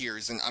 with the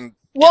tears, and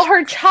Well,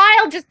 her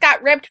child just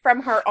got ripped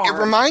from her arm. It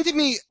reminded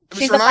me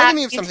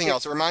of something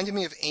else. It reminded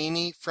me of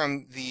Amy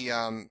from the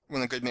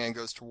When a Good Man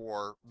Goes to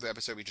War, the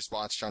episode we just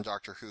watched on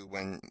Doctor Who,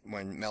 when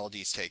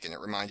Melody's taken. It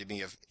reminded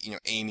me of, you know,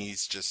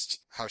 Amy's,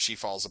 just how she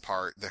falls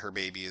apart, that her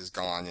baby is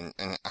gone,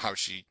 and how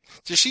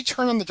does she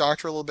turn on the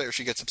doctor a little bit, or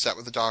she gets upset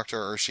with the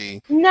doctor, or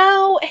she...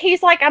 No,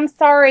 he's like, I'm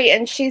sorry,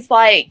 and she's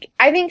like,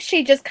 I think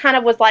she just kind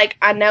of was like,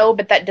 I know,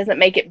 but that doesn't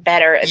make it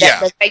better. That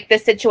does make the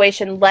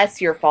situation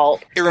less your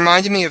fault. It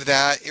reminded me of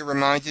that.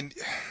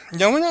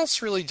 No one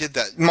else really did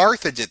that.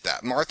 Martha did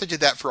that. Martha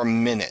did that for a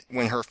minute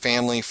when her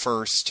family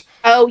first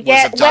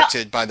was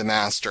abducted by the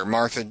Master.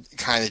 Martha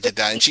kind of did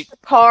that, and she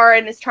car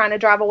and is trying to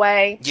drive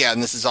away. Yeah,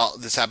 and this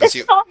happens to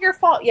you. It's all your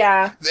fault.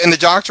 Yeah. And the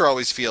doctor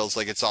always feels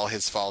like it's all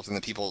his fault, and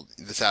the people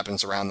this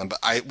happens around them. But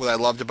what I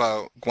loved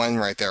about Gwen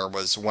right there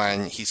was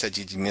when he said,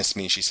 "Did you miss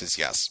me?" She says,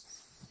 "Yes."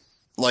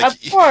 Like,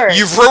 of course.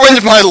 You've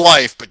ruined my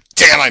life, but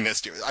damn, I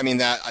missed you. I mean,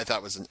 that I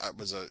thought was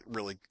a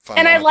really fun.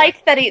 And I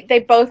liked that they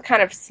both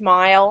kind of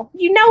smile.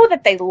 You know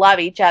that they love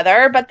each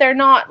other, but they're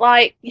not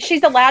like,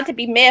 she's allowed to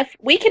be miffed.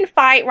 We can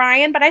fight,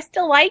 Ryan, but I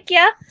still like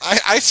you.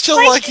 I still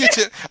like you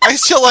too. I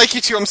still like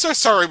you too. I'm so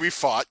sorry we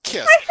fought.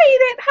 Kiss. I hate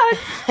it,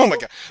 hugs. Oh my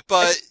god!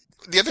 But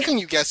the other thing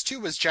you guessed too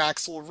was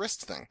Jack's little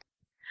wrist thing.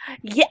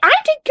 Yeah, I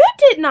did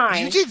good, didn't I?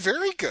 You did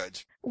very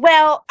good.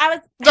 Well, I was...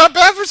 Not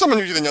bad for someone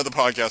who didn't know the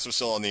podcast was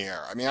still on the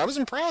air. I mean, I was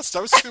impressed.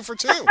 I was 2 for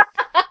 2.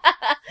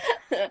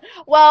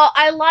 Well,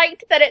 I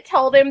liked that it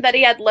told him that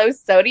he had low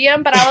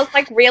sodium, but I was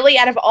like, really,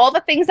 out of all the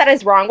things that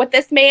is wrong with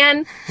this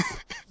man,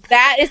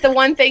 that is the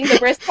one thing the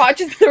wristwatch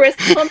is the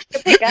wristwatch to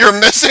pick up. You're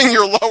missing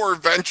your lower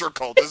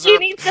ventricle. You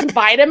need some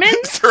vitamins?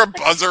 Is there a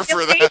buzzer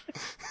for that?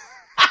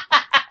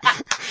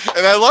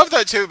 And I love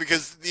that too,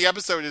 because the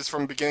episode is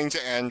from beginning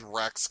to end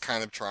Rex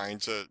kind of trying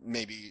to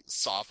maybe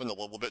soften a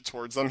little bit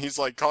towards them. He's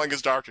like calling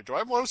his doctor, "Do I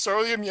have low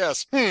sodium?"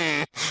 "Yes."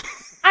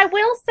 I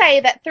will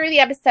say that through the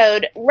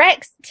episode,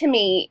 Rex to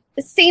me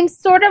seems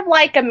sort of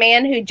like a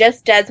man who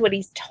just does what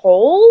he's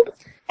told.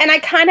 And I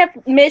kind of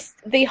missed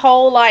the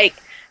whole, like,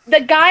 the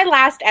guy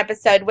last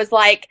episode was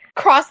like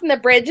crossing the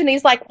bridge and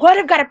he's like, "What?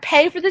 I've got to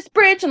pay for this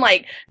bridge?" And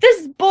like, "This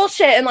is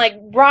bullshit." And like,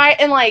 right.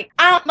 And like,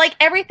 I don't like,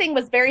 everything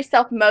was very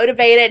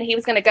self-motivated and he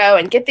was going to go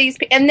and get these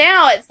people. And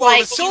now it's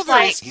like,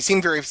 he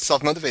seemed very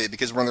self-motivated,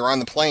 because when they're on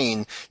the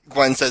plane,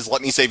 Gwen says,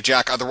 "Let me save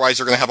Jack. Otherwise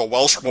you're going to have a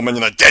Welsh woman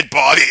and a dead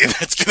body. And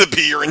that's going to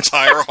be your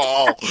entire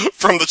haul,"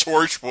 from the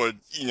Torchwood,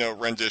 you know,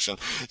 rendition.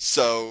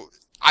 So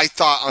I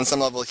thought on some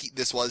level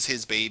this was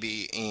his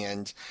baby,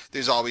 and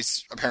there's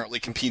always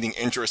apparently competing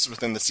interests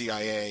within the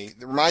CIA.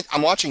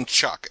 I'm watching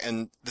Chuck,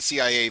 and the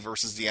CIA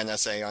versus the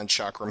NSA on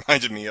Chuck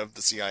reminded me of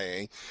the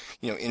CIA,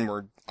 you know,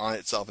 inward on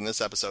itself in this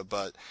episode.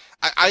 But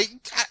I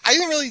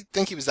didn't really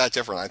think he was that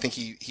different. I think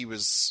he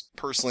was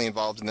personally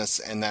involved in this,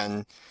 and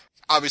then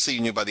obviously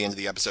you knew by the end of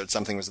the episode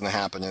something was going to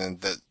happen,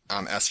 and that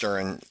Esther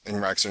and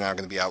Rex are now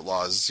going to be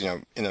outlaws, you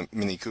know, in a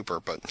Mini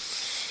Cooper. But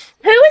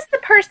who is the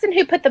person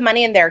who put the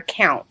money in their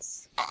accounts?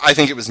 I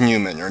think it was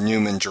Newman, or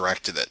Newman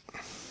directed it.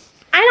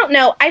 I don't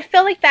know. I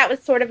feel like that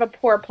was sort of a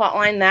poor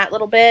plotline, that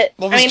little bit.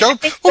 Well,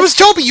 it was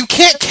dopey. You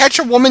can't catch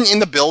a woman in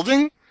the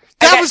building.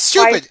 That was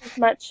stupid.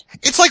 Much.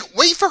 It's like,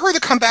 wait for her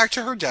to come back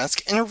to her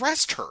desk and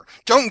arrest her.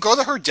 Don't go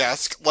to her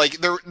desk, like,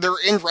 they're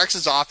in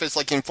Rex's office,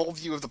 like, in full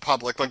view of the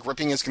public, like,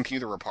 ripping his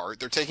computer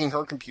apart. They're taking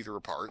her computer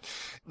apart.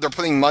 They're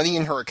putting money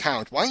in her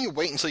account. Why don't you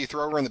wait until you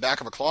throw her in the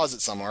back of a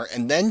closet somewhere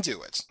and then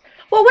do it?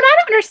 Well, what I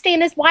don't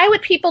understand is why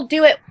would people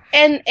do it?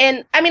 And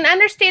I mean, I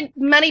understand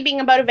money being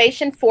a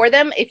motivation for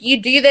them. If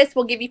you do this,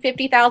 we'll give you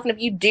 $50,000. If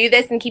you do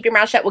this and keep your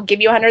mouth shut, we'll give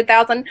you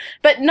 $100,000.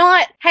 But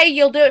not, hey,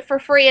 you'll do it for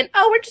free, and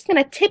we're just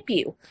going to tip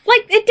you.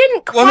 Like, it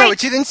didn't quite. Well, no, it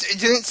didn't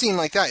seem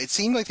like that. It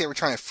seemed like they were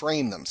trying to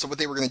frame them. So what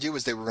they were going to do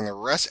is they were going to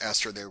arrest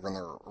Esther. They were going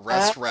to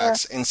arrest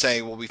Rex and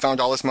say, "Well, we found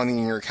all this money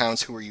in your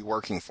accounts. Who are you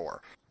working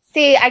for?"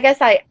 See, I guess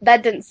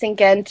that didn't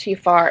sink in too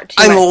far.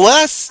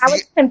 Unless I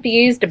was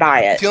confused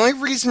by it. The only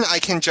reason I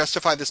can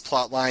justify this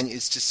plot line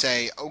is to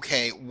say,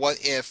 okay, what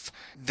if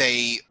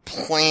they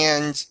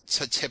planned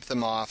to tip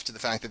them off to the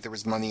fact that there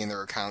was money in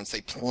their accounts?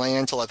 They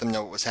planned to let them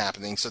know what was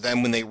happening, so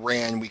then when they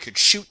ran, we could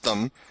shoot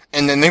them,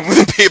 and then they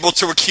wouldn't be able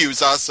to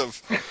accuse us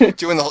of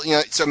doing the whole, you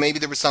know, so maybe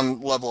there was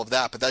some level of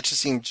that, but that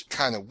just seemed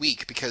kind of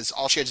weak, because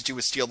all she had to do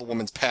was steal the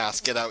woman's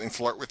pass, get out and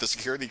flirt with the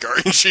security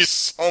guard, and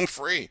she's home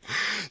free.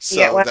 So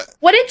yeah,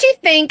 what did you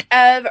think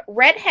of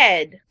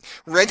Redhead?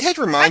 Redhead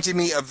reminded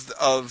me of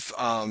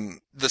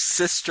the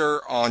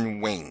sister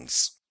on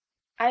Wings.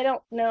 I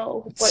don't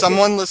know.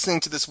 Someone listening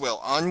to this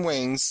will. On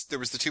Wings, there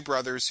was the 2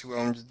 brothers who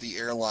owned the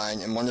airline,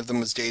 and one of them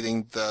was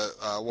dating the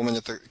woman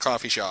at the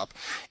coffee shop.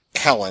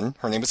 Helen.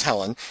 Her name was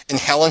Helen. And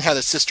Helen had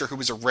a sister who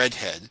was a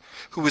redhead,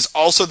 who was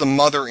also the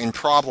mother in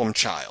Problem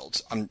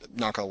Child. I'm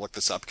not going to look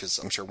this up because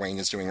I'm sure Wayne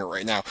is doing it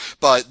right now.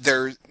 But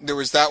there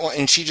was that one.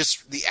 And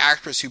the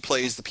actress who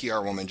plays the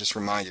PR woman just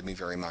reminded me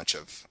very much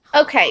of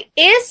her. Okay,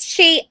 is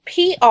she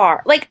PR?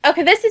 Like,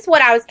 okay, this is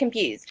what I was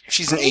confused.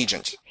 She's an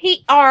agent.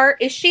 PR,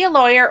 is she a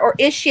lawyer or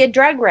is she a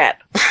drug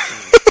rep?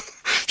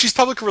 She's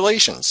public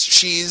relations.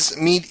 She's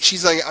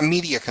like a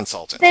media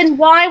consultant. Then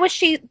why was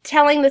she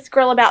telling this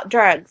girl about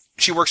drugs?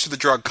 She works for the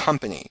drug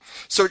company.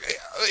 So,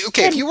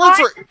 okay, Then if you work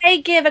for... why did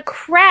they give a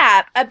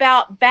crap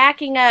about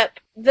backing up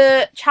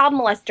the child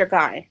molester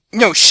guy?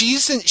 No,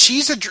 she's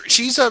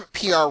a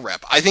PR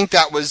rep. I think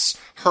that was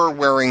her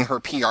wearing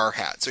her PR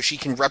hat. So she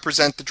can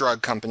represent the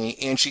drug company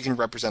and she can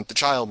represent the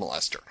child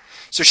molester.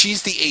 So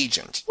she's the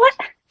agent. What?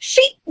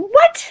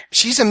 What?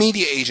 She's a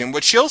media agent.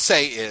 What she'll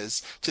say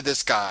is to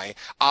this guy,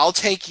 I'll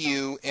take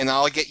you and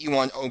I'll get you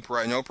on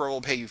Oprah, and Oprah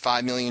will pay you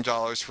 $5 million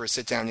for a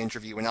sit-down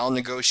interview, and I'll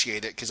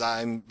negotiate it because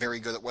I'm very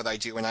good at what I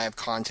do and I have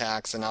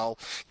contacts, and I'll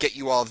get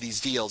you all of these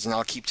deals and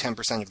I'll keep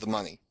 10% of the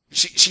money.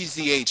 She's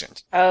the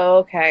agent. Oh,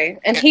 okay.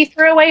 And he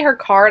threw away her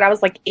card. I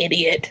was like,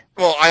 idiot.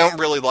 Well, I don't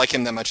really like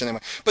him that much anyway.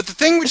 But the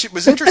thing which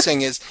was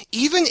interesting is,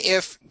 even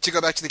if, to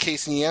go back to the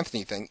Casey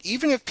Anthony thing,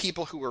 even if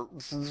people who were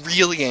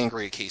really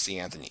angry at Casey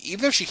Anthony,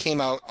 even if she came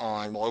out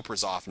on, well,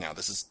 Oprah's off now,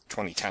 this is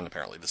 2010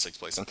 apparently, this takes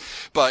place in,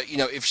 but, you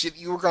know, if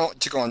you were going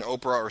to go on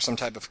Oprah or some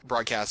type of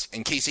broadcast,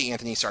 and Casey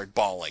Anthony started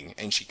bawling,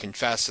 and she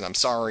confessed, and I'm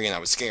sorry, and I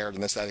was scared,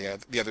 and this,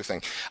 that, the other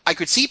thing, I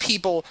could see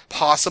people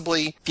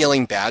possibly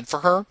feeling bad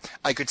for her.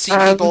 I could see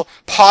people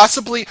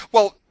possibly...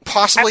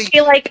 I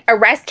feel like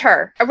arrest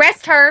her.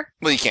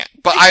 Well, you can't.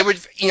 But I would,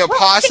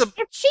 possibly...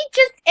 If she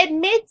just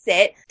admits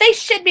it, they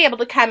should be able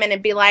to come in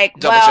and be like,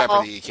 Double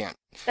jeopardy, you can't.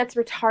 That's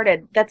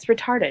retarded. Want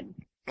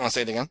to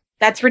say it again?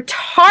 That's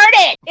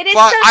retarded! It is.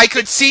 But I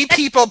could see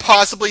people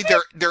possibly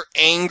their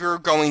anger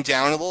going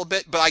down a little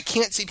bit, but I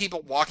can't see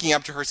people walking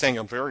up to her saying,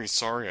 I'm very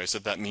sorry I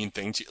said that mean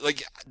thing to you.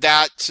 Like,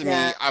 that to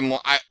me,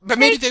 but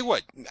maybe they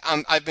would.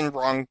 I've been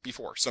wrong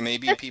before, so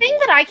maybe people The thing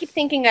that I keep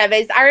thinking of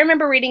is, I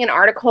remember reading an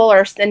article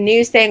or a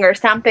news thing or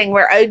something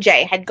where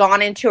OJ had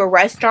gone into a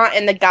restaurant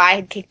and the guy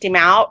had kicked him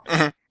out.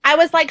 Mm-hmm. I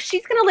was like,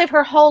 she's going to live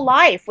her whole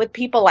life with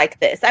people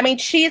like this. I mean,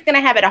 she's going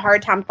to have a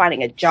hard time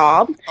finding a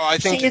job. Oh, I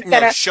think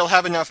she'll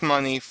have enough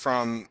money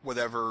from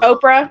whatever...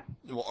 Oprah?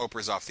 Well,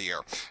 Oprah's off the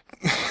air.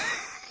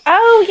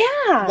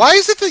 Oh, yeah. Why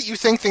is it that you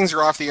think things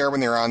are off the air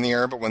when they're on the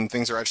air, but when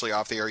things are actually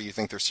off the air, you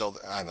think they're still...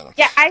 I don't know.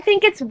 Yeah, I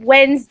think it's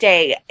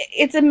Wednesday.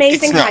 It's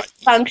amazing how it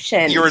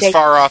functions. You're as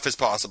far off as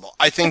possible.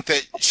 I think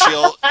that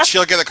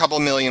she'll get a couple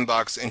 $1 million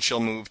and she'll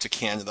move to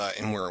Canada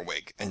and wear a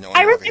wig. And no one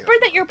I remember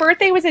that your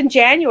birthday was in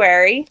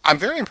January. I'm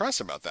very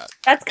impressed about that.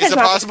 That's Is it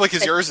possibly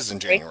because yours is in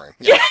January?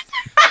 Yeah.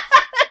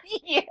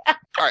 Yeah.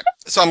 All right,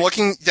 so I'm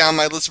looking down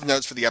my list of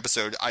notes for the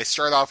episode. I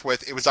start off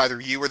with, it was either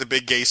you or the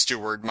big gay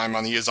steward, my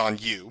money is on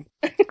you,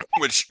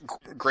 which,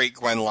 great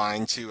Gwen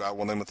line to a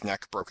woman with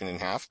neck broken in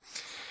half.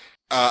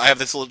 I have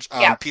this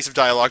little piece of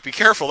dialogue, be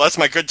careful, that's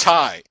my good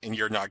tie, and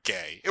you're not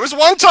gay. It was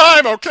one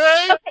time,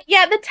 okay?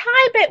 Yeah, the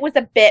tie bit was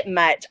a bit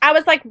much. I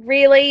was like,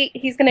 really?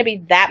 He's going to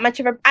be that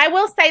much of a... I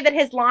will say that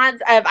his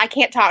lines of, I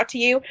can't talk to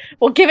you,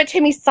 well, give it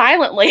to me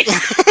silently.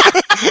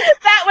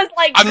 That was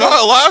like... I'm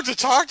not allowed to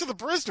talk to the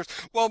prisoners.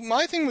 Well,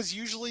 my thing was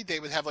usually they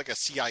would have like a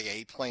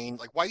CIA plane,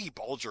 like Whitey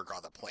Bulger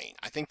got a plane.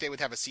 I think they would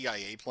have a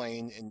CIA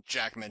plane, and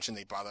Jack mentioned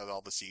they bought out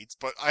all the seats,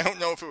 but I don't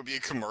know if it would be a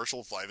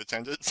commercial flight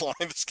attendant flying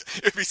this.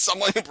 It would be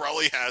someone who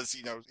probably has,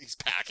 he's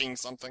packing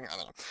something. I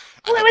don't know.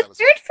 Well, it was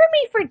weird for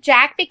me for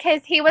Jack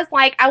because he was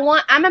like,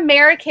 I'm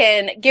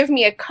American, give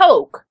me a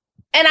Coke.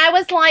 And I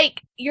was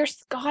like, you're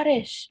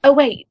Scottish. Oh,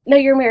 wait. No,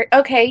 you're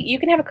American. Okay, you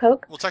can have a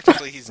Coke. Well,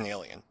 technically, he's an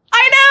alien.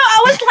 I know.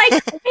 I was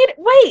like,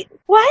 wait,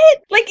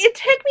 what? Like, it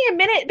took me a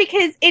minute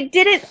because it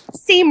didn't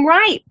seem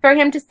right for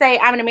him to say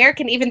I'm an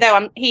American, even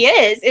though he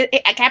is.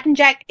 Captain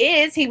Jack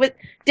is.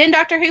 Didn't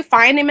Doctor Who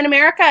find him in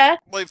America?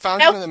 Well, he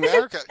found him in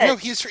America. No,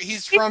 he's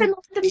from London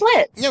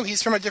Blitz. No,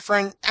 he's from a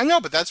different... I know,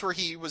 but that's where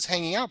he was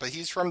hanging out. But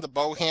he's from the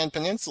Bohan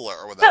Peninsula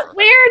or whatever. But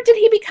where did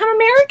he become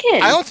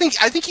American?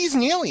 I think he's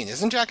an alien.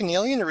 Isn't Jack an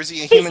alien, or is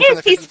he a human?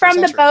 He's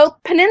from the Bow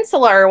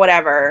Peninsula or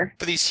whatever.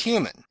 But he's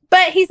human.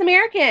 But he's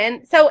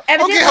American, so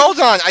evidently... Okay, hold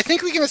on. I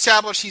think we can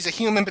establish he's a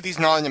human, but he's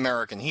not an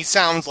American. He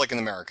sounds like an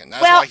American.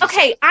 That's why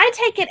he's... I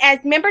take it as,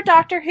 remember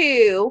Doctor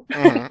Who,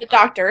 the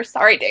doctor,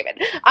 sorry, David,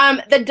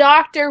 the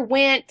doctor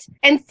went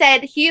and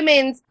said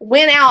humans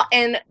went out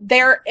and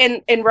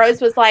Rose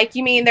was like,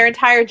 you mean their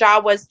entire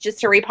job was just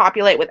to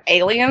repopulate with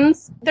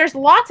aliens? There's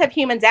lots of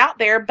humans out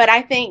there, but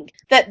I think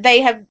that they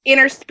have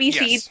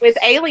interspecies with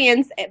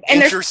aliens.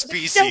 And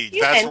interspecies,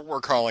 that's what we're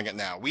calling it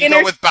now. We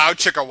go with Bow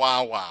Chicka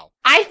Wow Wow.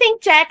 I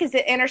think Jack is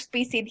an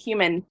interspecies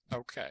human.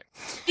 Okay.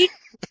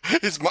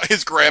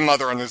 His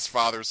grandmother on his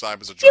father's side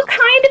was a German. You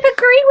kind of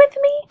agree with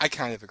me? I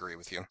kind of agree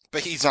with you.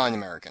 But he's not an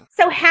American.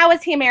 So how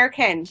is he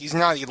American? He's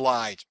not. He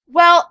lied.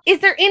 Well, is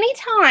there any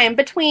time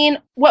between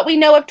what we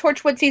know of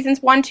Torchwood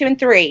seasons 1, 2, and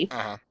 3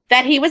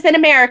 that he was in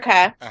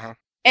America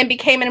and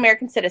became an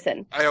American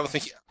citizen. I don't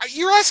think...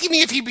 You're asking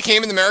me if he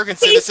became an American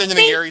citizen in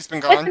the year he's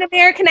been gone? With an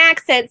American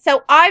accent,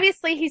 so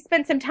obviously he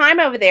spent some time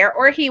over there,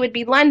 or he would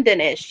be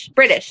Londonish,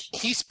 British.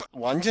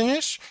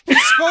 Londonish? He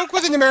spoke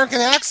with an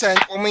American accent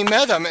when we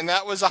met him, and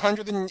that was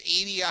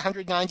 180,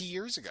 190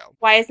 years ago.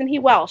 Why isn't he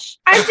Welsh?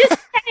 I'm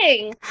just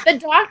saying, the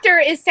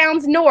doctor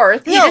sounds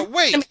North. No,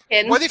 wait.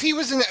 What if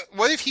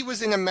he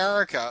was in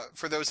America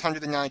for those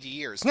 190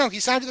 years? No, he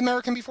sounded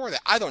American before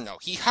that. I don't know.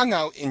 He hung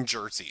out in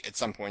Jersey at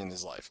some point in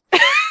his life.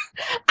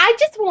 I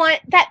just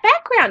want that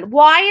background.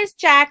 Why is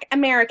Jack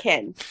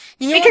American?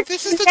 You know what?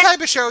 This is the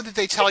type of show that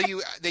they tell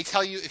you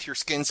if your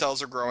skin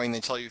cells are growing, they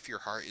tell you if your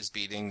heart is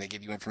beating, they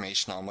give you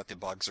information on what the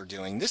bugs are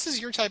doing. This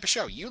is your type of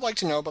show. You like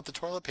to know about the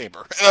toilet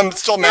paper. And I'm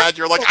still mad.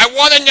 You're like, I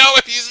want to know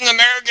if he's an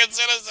American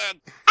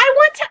citizen.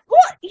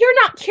 Well, you're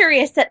not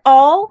curious at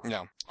all?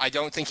 No. I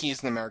don't think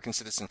he's an American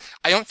citizen.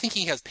 I don't think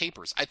he has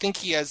papers. I think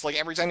he has,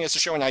 every time he has to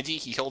show an ID,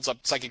 he holds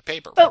up psychic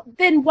paper. But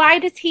then why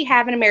does he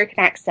have an American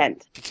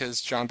accent?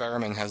 Because John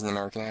Barrowman has an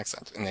American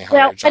accent, and they hired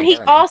Well, John but he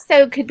Barrowman.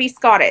 also could be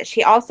Scottish.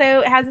 He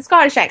also has a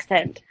Scottish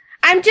accent.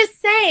 I'm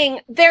just saying,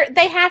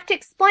 they have to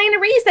explain a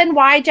reason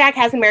why Jack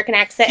has an American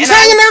accent. He's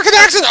had an American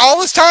accent all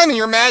this time, and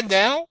you're mad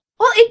now?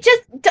 Well,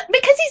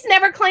 because he's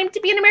never claimed to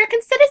be an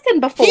American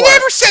citizen before. He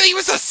never said he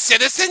was a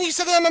citizen. He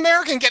said, I'm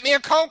American. Get me a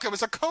Coke. It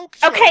was a Coke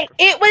joke. Okay,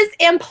 it was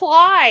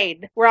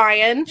implied,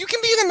 Ryan. You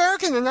can be an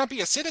American and not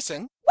be a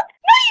citizen. What?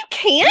 No, you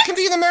can't. You can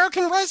be an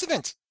American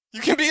resident. You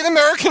can be an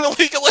American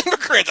illegal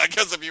immigrant, I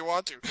guess, if you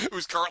want to,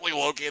 who's currently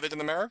located in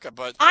America,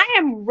 but... I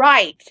am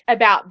right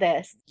about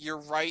this.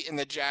 You're right in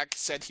that Jack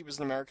said he was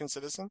an American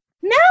citizen?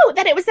 No,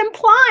 that it was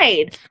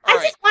implied. I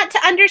just want to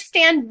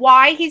understand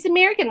why he's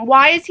American.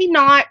 Why is he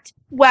not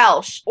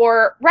Welsh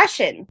or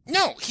Russian?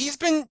 No, he's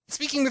been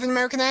speaking with an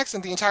American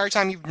accent the entire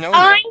time you've known him.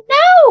 I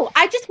know.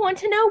 I just want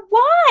to know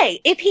why.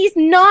 If he's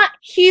not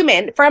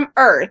human from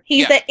Earth,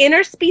 he's an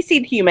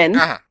interspecies human,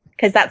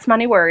 because that's my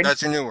new word.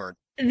 That's your new word.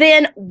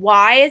 Then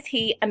why is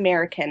he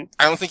American?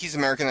 I don't think he's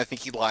American. I think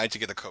he lied to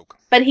get a Coke.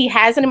 But he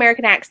has an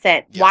American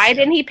accent. Yes, why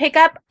didn't he pick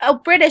up a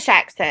British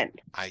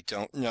accent? I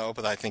don't know,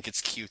 but I think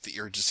it's cute that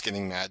you're just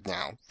getting mad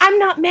now. I'm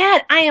not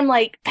mad. I am,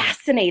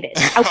 fascinated.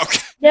 Okay.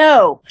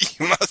 No.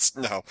 You must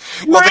know.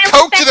 Well, the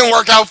Coke didn't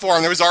work out for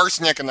him. There was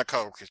arsenic in the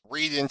Coke.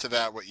 Read into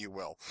that what you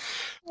will.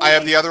 I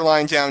have the other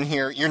line down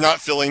here. You're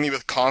not filling me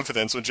with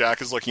confidence when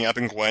Jack is looking up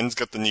and Gwen's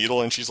got the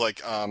needle and she's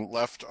like,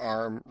 left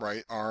arm,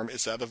 right arm.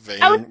 Is that a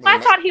vein? I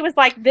thought he was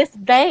like, this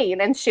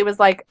vein. And she was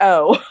like,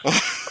 oh.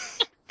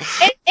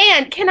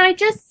 And can I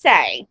just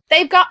say,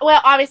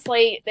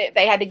 obviously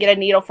they had to get a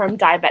needle from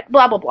diabetic,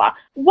 blah, blah, blah.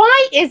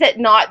 Why is it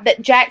not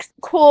that Jack's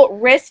cool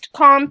wrist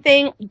calm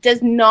thing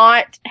does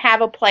not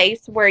have a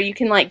place where you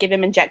can, give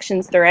him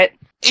injections through it?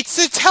 It's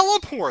a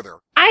teleporter.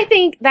 I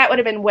think that would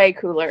have been way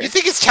cooler. You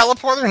think his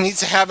teleporter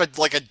needs to have a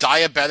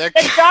diabetic?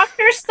 The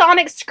Dr.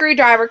 Sonic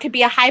screwdriver could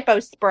be a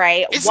hypo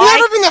spray. It's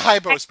never been a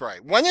hypo spray.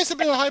 When has it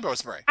been a hypo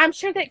spray? I'm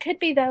sure that it could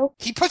be, though.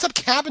 He puts up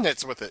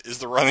cabinets with it, is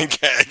the running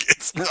gag.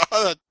 It's not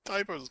a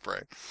hypo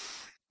spray.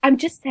 I'm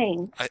just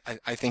saying.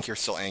 I think you're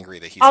still angry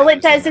that he's... All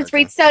it does is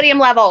read sodium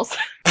levels.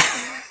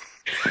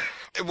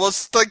 Well,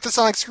 it's like the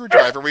Sonic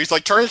screwdriver, where he's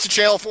like, turn it to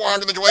channel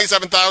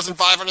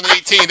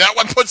 427,518. That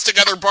one puts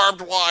together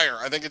barbed wire.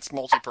 I think it's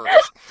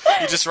multi-purpose.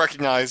 He just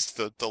recognized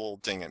the little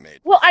ding it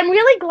made. Well, I'm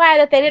really glad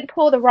that they didn't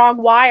pull the wrong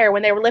wire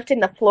when they were lifting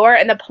the floor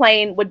and the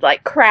plane would,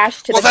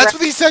 crash to the ground. Well, that's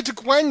what he said to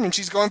Gwen when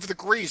she's going for the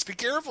grease. Be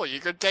careful.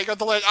 You could take out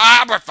the lid.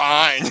 We're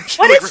fine.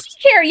 What does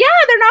she care? Yeah,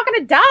 they're not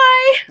going to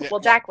die. Yeah, well,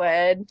 Jack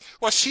would.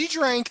 Well, she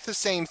drank the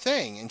same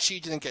thing, and she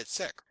didn't get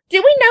sick.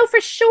 Do we know for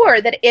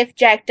sure that if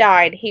Jack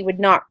died, he would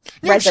not...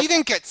 No, she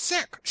didn't get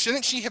sick.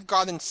 Shouldn't she have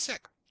gotten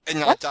sick and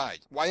not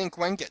died? Why didn't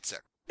Gwen get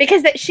sick?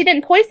 Because she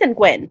didn't poison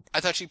Gwen. I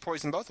thought she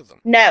poisoned both of them.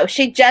 No,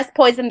 she just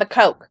poisoned the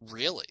Coke.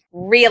 Really?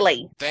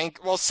 Really.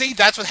 Well, see,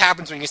 that's what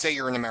happens when you say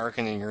you're an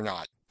American and you're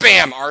not.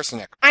 Bam!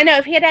 Arsenic. I know,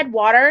 if he had had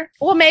water...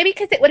 Well, maybe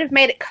because it would have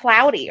made it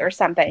cloudy or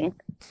something.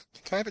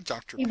 Can I have a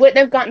doctor? He wouldn't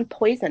have gotten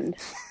poisoned.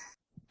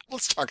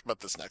 Let's talk about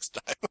this next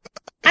time.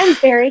 I'm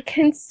very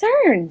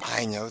concerned.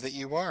 I know that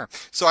you are.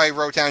 So I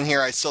wrote down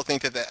here, I still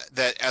think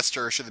that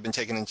Esther should have been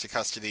taken into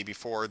custody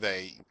before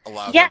they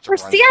allowed her to for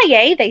run.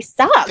 CIA, they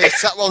suck.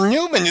 Well,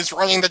 Newman is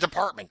running the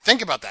department.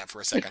 Think about that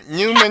for a second.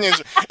 Newman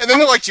is... And then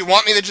they're like, do you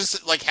want me to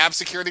just, have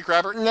security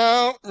grab her?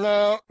 No,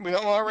 we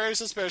don't want to raise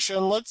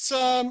suspicion. Let's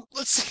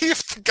see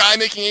if the guy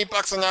making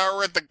 $8 an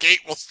hour at the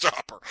gate will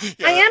stop her.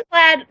 Yeah, I am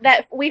glad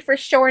that we for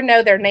sure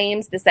know their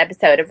names this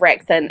episode of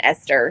Rex and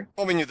Esther.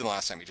 Well, we knew them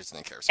last time. We just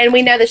didn't care. So and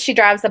we know that she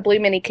drives a blue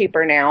Mini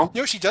Cooper now.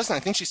 No, she doesn't. I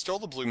think she stole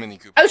the blue Mini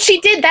Cooper. Oh, she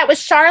did. That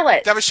was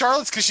Charlotte. That was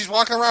Charlotte's because she's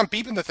walking around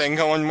beeping the thing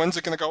going, when's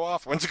it going to go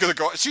off? When's it going to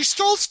go off? She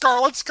stole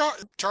Charlotte,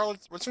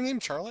 what's her name?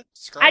 Charlotte?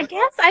 I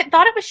guess. I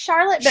thought it was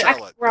Charlotte, but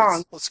Charlotte. I'm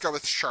wrong. Let's go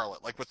with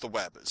Charlotte, like with the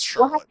web. It's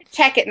Charlotte. We'll have to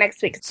check it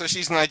next week. So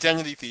she's an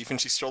identity thief and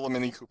she stole a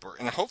Mini Cooper.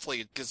 And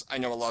hopefully, because I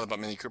know a lot about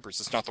Mini Coopers,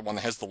 it's not the one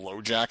that has the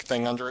low jack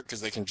thing under it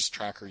because they can just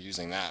track her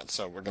using that.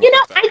 So we're going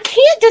to I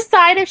can't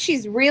decide if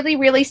she's really,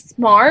 really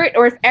smart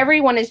or if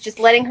everyone is just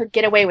letting her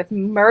get away with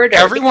murder.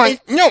 everyone.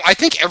 No, I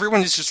think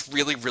everyone is just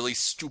really, really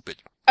stupid.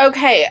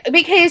 Okay,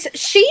 because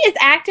she is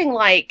acting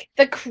like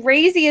the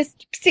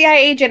craziest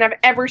CIA agent I've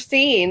ever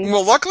seen.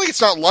 Well, luckily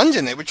it's not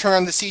London. They would turn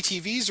on the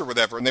CTVs or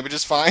whatever, and they would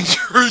just find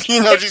her.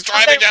 She's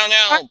driving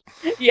downtown.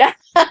 Yeah.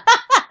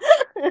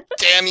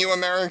 Damn you,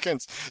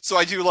 Americans. So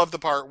I do love the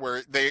part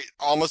where they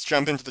almost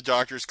jump into the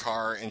doctor's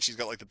car, and she's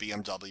got, like, the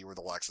BMW or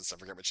the Lexus. I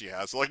forget what she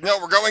has. They're like, no,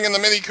 we're going in the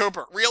Mini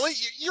Cooper. Really?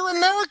 You're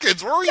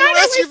Americans. Where are your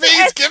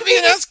SUVs? Give me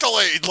an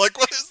Escalade. Like,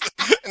 what is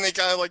this? And they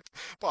kind of, like,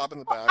 pop in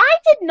the back. I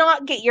did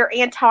not get your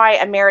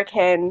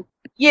anti-American,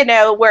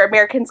 where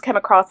Americans come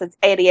across as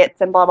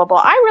idiots and blah, blah,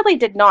 blah. I really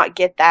did not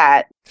get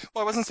that.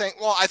 Well, I wasn't saying...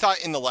 Well, I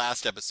thought in the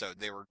last episode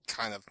they were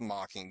kind of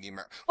mocking the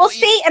Americans. Well,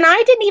 see, and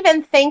I didn't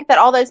even think that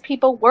all those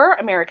people were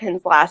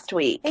Americans last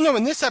week. Well, no,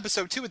 in this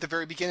episode, too, at the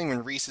very beginning,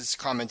 when Reese is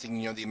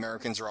commenting, the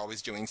Americans are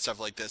always doing stuff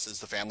like this as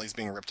the family's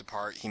being ripped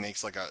apart, he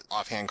makes, like, a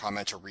offhand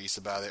comment to Reese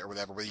about it or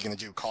whatever. What are you going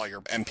to do? Call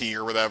your MP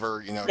or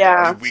whatever? You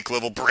weak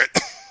little Brit.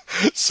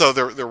 So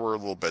there were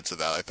little bits of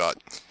that, I thought.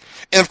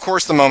 And, of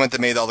course, the moment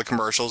that made all the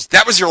commercials,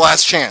 that was your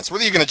last chance.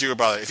 What are you going to do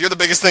about it? If you're the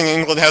biggest thing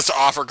England has to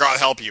offer, God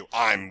help you.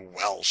 I'm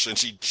Welsh. And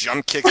she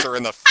jump kicks her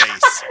in the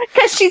face.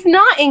 Because she's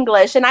not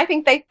English, and I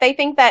think they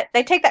think that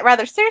they take that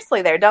rather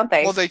seriously there, don't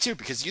they? Well, they do,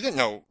 because you didn't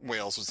know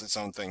Wales was its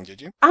own thing,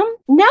 did you?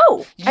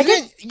 No. You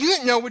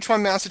didn't know which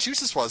one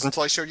Massachusetts was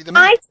until I showed you the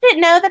map. I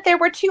didn't know that there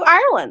were two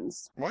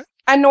Irelands. What?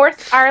 A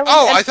North Ireland.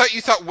 Oh, I thought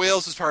you thought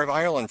Wales was part of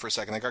Ireland for a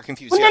second. I got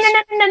confused. Well,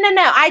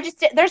 no. I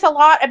just there's a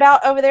lot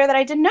about over there that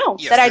I didn't know.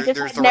 Yes,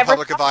 there's the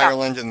Republic of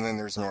Ireland, and then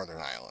there's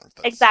Northern Ireland.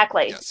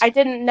 Exactly. Yes. I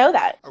didn't know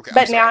that. Okay,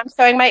 but now I'm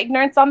showing my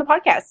ignorance on the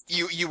podcast.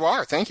 You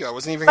are. Thank you. I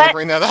wasn't even going to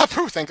bring that up.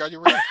 Oh, thank God you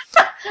were there.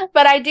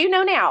 But I do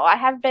know now. I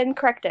have been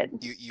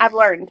corrected. I've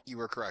learned. You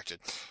were corrected.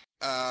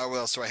 What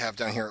else do I have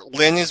down here?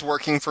 Lynn is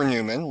working for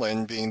Newman,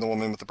 Lynn being the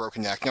woman with the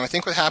broken neck. Now, I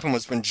think what happened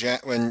was when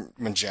Gwen,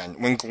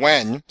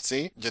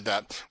 see, did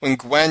that. When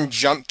Gwen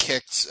jump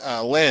kicked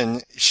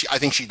Lynn, I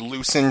think she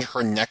loosened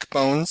her neck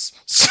bones.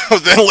 So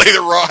then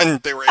later on,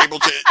 they were able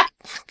to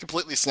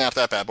completely snap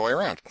that bad boy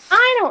around.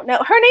 I don't know.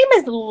 Her name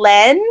is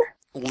Len?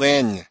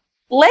 Lynn.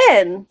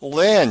 Lynn.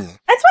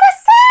 That's what I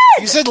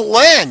said. You said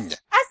Lynn.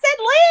 I said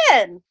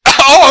Lynn.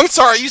 Oh, I'm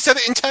sorry. You said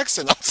it in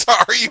Texan. I'm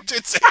sorry. You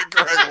did say it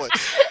correctly.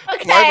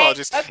 Okay. My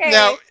apologies. Okay.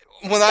 Now,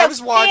 when I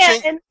was watching...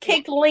 Gwen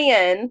kicked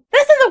Lynn.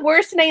 Those are the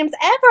worst names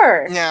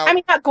ever. Now, I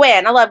mean, not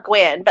Gwen. I love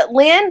Gwen. But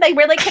Lynn, they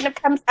really couldn't have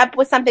come up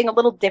with something a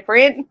little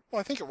different. Well,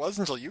 I think it was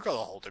until you got a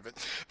hold of it.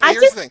 But I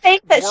here's just the thing.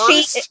 think that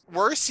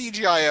Worst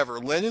CGI ever.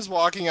 Lynn is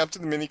walking up to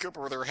the Mini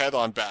Cooper with her head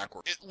on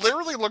backward. It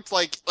literally looked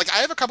like I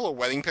have a couple of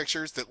wedding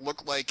pictures that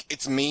look like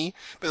it's me,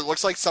 but it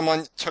looks like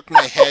someone took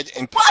my head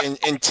and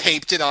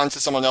taped it onto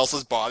someone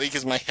else's body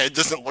because my head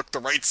doesn't look the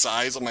right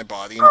size on my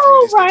body.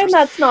 Oh, Ryan,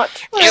 that's not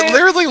true. It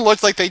literally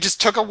looked like they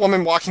just took a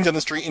woman walking down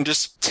the street and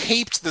just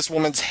taped this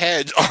woman's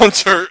head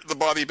onto the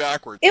body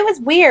backwards. It was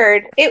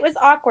weird. It was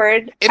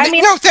awkward.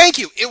 No, thank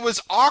you. It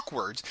was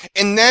awkward.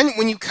 And then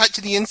when you cut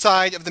to the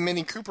inside of the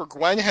Mini Cooper,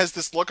 Gwen has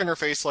this look on her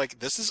face like,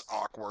 this is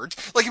awkward.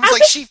 Like, it was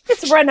like she...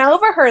 just run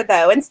over her,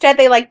 though. Instead,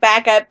 they,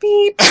 back up.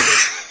 Beep.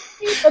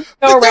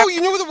 But no, you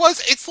know what it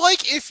was? It's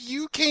like if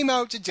you came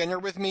out to dinner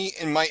with me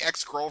and my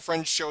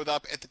ex-girlfriend showed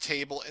up at the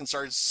table and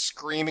started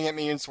screaming at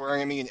me and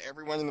swearing at me and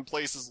everyone in the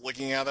place is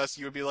looking at us,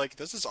 you would be like,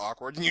 this is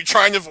awkward. And you're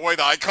trying to avoid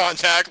eye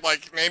contact,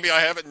 like, maybe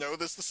I haven't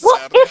noticed this is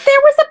happening. If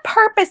there was a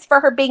purpose for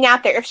her being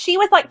out there, if she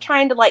was,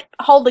 trying to,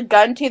 hold a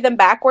gun to them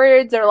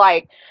backwards or,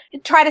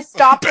 try to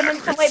stop them in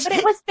some way, but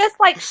it was just,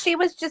 she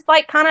was just,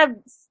 kind of...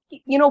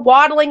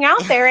 waddling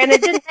out there, and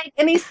it didn't make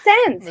any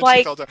sense.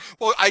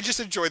 Well, I just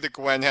enjoyed that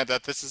Gwen had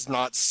that. This is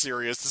not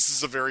serious. This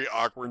is a very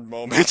awkward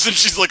moment, and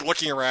she's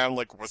looking around,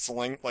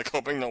 whistling,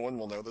 hoping no one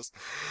will notice.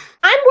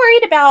 I'm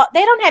worried about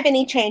they don't have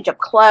any change of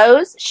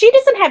clothes. She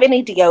doesn't have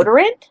any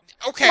deodorant.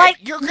 Okay,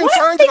 you're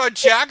concerned about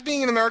Jack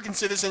being an American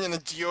citizen and the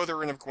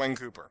deodorant of Gwen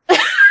Cooper.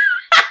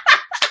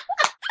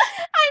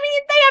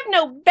 They have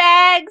no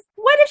bags.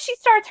 What if she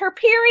starts her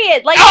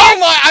period?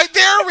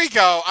 There we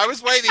go. I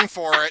was waiting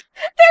for it.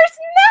 There's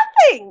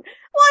nothing.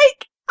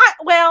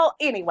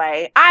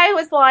 Anyway, I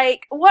was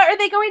like, what are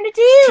they going to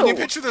do? Can you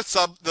picture the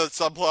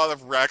subplot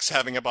of Rex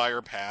having to buy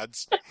her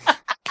pads?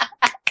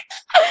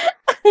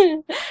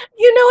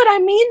 You know what I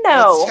mean,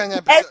 though.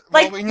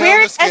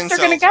 Where is Esther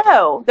going to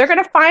go? They're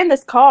going to find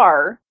this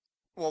car.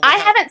 I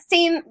haven't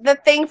seen the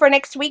thing for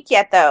next week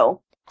yet,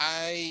 though.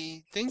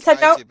 I think I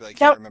did, but I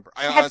can't remember.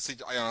 I honestly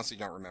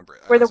don't remember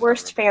it. We're the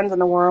worst fans in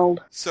the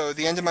world. So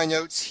the end of my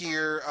notes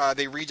here,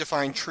 they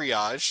redefine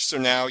triage. So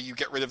now you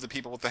get rid of the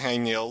people with the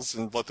hangnails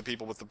and let the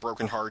people with the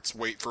broken hearts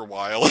wait for a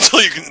while until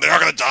they're not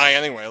going to die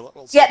anyway.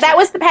 That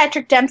was the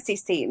Patrick Dempsey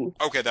scene.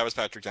 Okay, that was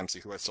Patrick Dempsey,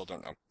 who I still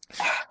don't know.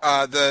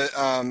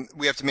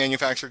 We have to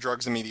manufacture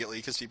drugs immediately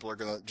because people are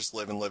going to just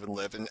live and live and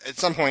live. And at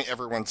some point,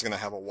 everyone's going to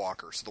have a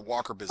walker. So the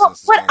walker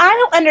business is what I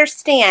don't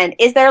understand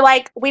is they're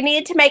we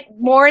need to make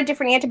more and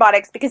different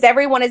antibiotics because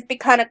everyone is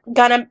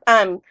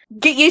gonna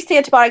get used to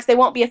antibiotics. They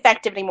won't be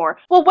effective anymore.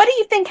 Well, what do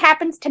you think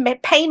happens to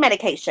pain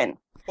medication?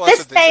 Well, the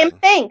that's what they same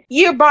said. thing.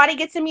 Your body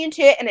gets immune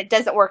to it and it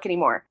doesn't work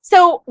anymore.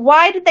 So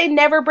why did they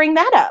never bring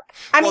that up?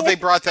 Well, they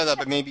brought that up,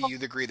 but maybe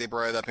you'd agree they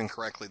brought it up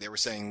incorrectly. They were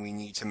saying we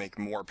need to make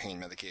more pain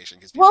medication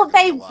because people are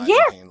going to be alive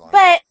in pain longer.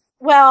 But,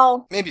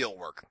 well... Maybe it'll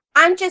work.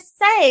 I'm just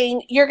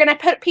saying you're going to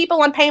put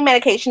people on pain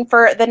medication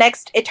for the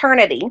next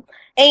eternity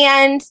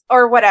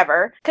or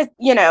whatever, because,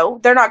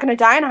 they're not going to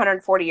die in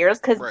 140 years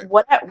because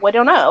we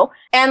don't know.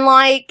 And,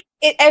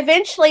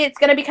 eventually it's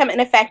going to become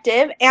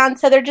ineffective. And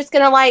so they're just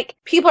going to,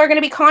 people are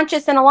going to be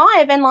conscious and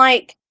alive and,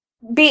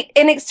 be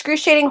in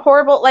excruciating,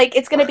 horrible,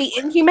 it's going to be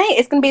inhumane.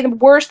 It's going to be the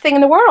worst thing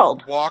in the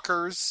world.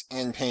 Walkers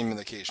and pain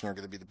medication are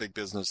going to be the big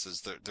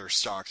businesses. Their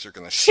stocks are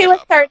going to shut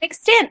up. To a certain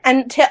extent.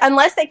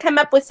 Unless they come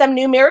up with some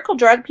new miracle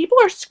drug, people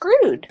are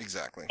screwed.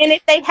 Exactly. And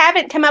if they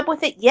haven't come up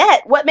with it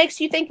yet, what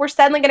makes you think we're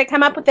suddenly going to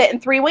come up with it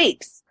in 3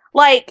 weeks?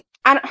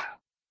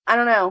 I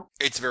don't know.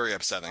 It's very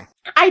upsetting.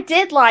 I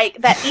did like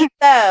that even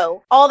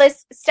though all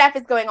this stuff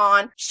is going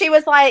on, she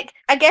was like,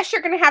 I guess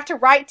you're going to have to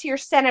write to your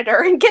senator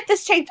and get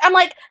this changed. I'm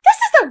like, this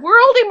is a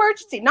world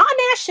emergency, not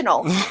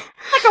national.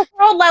 A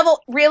world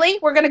level. Really?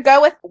 We're going to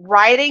go with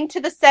writing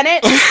to the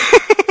Senate?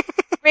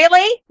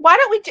 Really? Why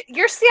don't we...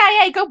 You're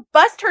CIA. Go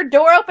bust her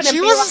door open and She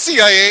wasn't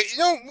CIA.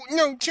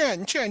 No,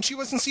 Jen. She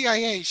wasn't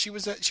CIA. She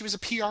was a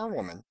PR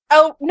woman.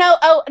 Oh, no.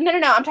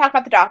 No. I'm talking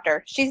about the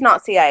doctor. She's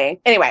not CIA.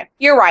 Anyway,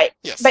 you're right.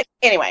 Yes. But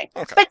anyway.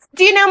 Okay. But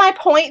do you know my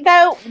point,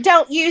 though?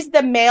 Don't use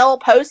the mail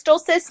postal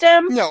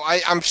system. No,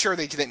 I'm sure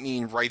they didn't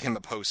mean write him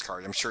a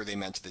postcard. I'm sure they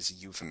meant this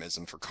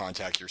euphemism for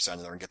contact your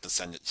senator and get the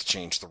Senate to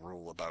change the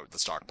rule about the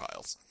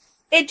stockpiles.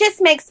 It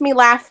just makes me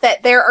laugh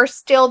that there are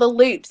still the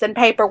loops and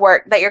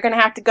paperwork that you're going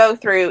to have to go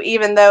through,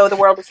 even though the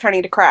world is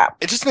turning to crap.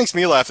 It just makes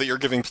me laugh that you're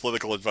giving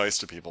political advice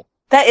to people.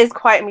 That is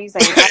quite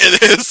amusing.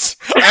 It is.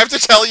 I have to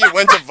tell you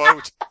when to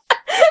vote.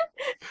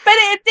 But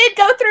it did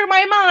go through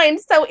my mind,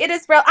 so it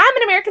is real. I'm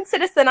an American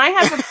citizen. I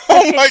have a...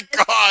 Oh my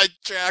God!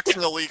 Jack's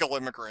an illegal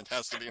immigrant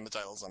has to be in the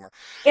title somewhere.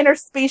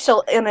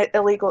 Interspecies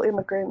illegal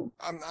immigrant.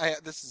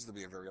 This is going to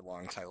be a very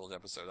long titled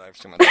episode. I have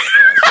too much.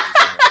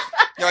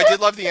 I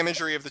did love the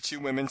imagery of the two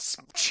women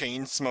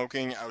chain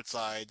smoking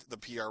outside. The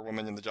PR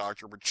woman and the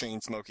doctor were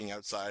chain smoking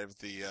outside of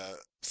the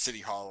city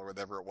hall or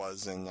whatever it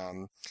was,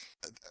 and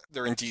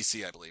they're in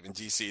DC, I believe, in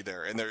DC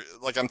there, and they're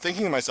I'm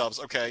thinking to myself,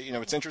 okay,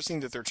 it's interesting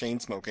that they're chain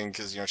smoking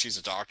because she's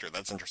a doctor.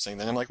 That's interesting.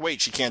 Then I'm like,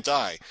 wait, she can't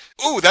die.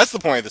 Ooh, that's the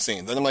point of the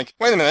scene. Then I'm like,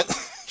 wait a minute,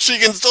 she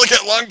can still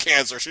get lung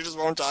cancer. She just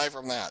won't die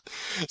from that.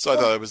 So I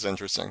thought it was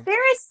interesting.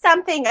 There is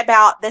something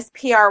about this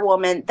PR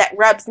woman that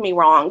rubs me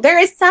wrong. There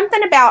is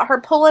something about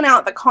her pulling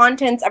out the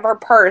contents of her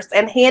purse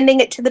and handing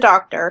it to the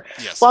doctor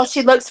while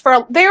she looks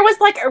for. There was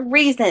a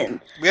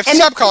reason. We have to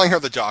stop calling her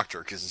the doctor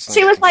because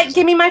she was like,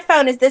 "Give me my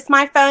phone. Is this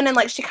my phone?"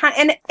 And she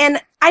kind of,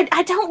 and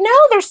I don't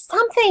know. There's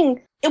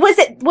something. Was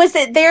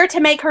it there to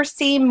make her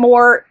seem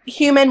more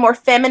human, more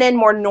feminine,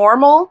 more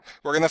normal?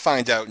 We're gonna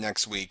find out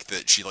next week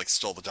that she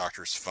stole the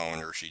doctor's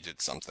phone or she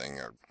did something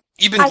or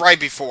even right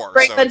before.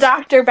 Bring the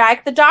doctor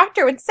back. The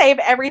doctor would save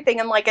everything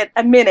in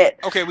a minute.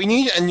 Okay, we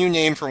need a new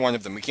name for one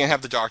of them. We can't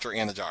have the doctor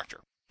and the doctor.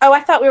 Oh,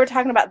 I thought we were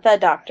talking about the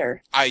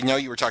doctor. I know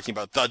you were talking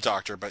about the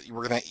doctor, but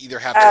we're going to either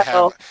have to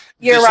have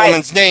this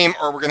woman's name,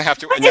 or we're going to have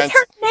to... What is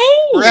her name?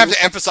 We're going to have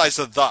to emphasize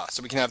the,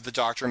 so we can have the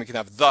doctor and we can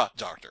have the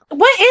doctor.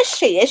 What is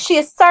she? Is she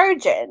a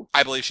surgeon?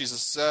 I believe she's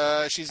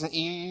a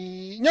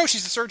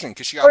surgeon,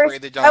 because she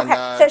operated on...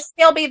 Okay, so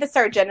she'll be the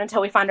surgeon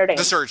until we find her name.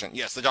 The surgeon,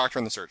 yes, the doctor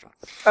and the surgeon.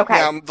 Okay.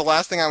 Now, the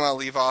last thing I want to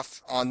leave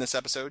off on this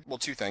episode, well,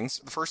 two things.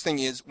 The first thing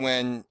is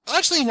when...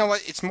 Actually, you know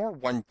what? It's more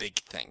one big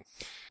thing.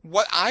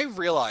 What I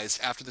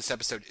realized after this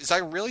episode is I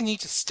really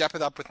need to step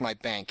it up with my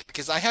bank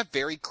because I have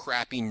very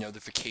crappy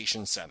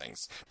notification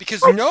settings.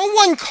 Because no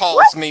one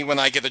calls me when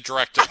I get a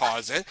direct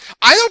deposit.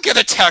 I don't get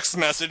a text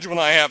message when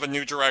I have a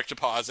new direct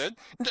deposit.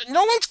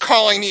 No one's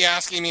calling me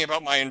asking me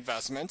about my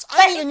investments.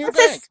 I need a new bank.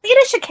 It was a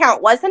Swedish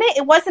account, wasn't it?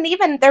 It wasn't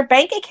even their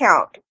bank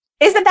account.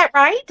 Isn't that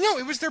right? No,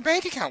 it was their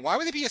bank account. Why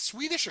would it be a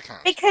Swedish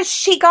account? Because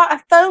she got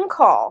a phone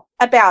call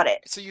about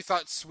it. So you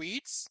thought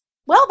Swedes?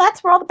 Well,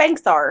 that's where all the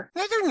banks are.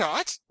 No, they're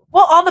not.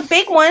 Well, all the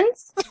big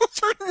ones. No,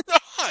 they're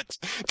not.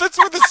 That's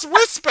where the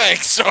Swiss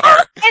banks are.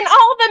 In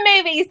all the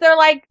movies, they're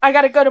like, I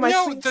gotta go to my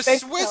Swiss the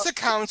Swiss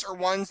accounts are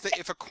ones that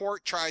if a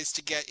court tries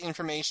to get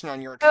information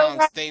on your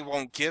accounts, they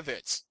won't give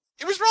it.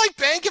 It was like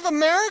Bank of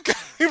America.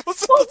 It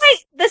wasn't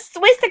wait, the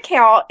Swiss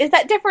account, is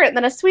that different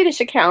than a Swedish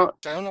account?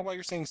 I don't know why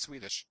you're saying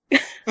Swedish.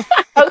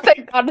 Oh,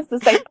 thank God it's the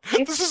same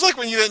place. This is like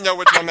when you didn't know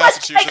which one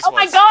Massachusetts was. Oh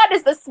my God,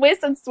 is the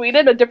Swiss and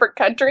Sweden a different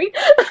country?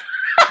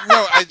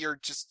 No, you're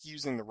just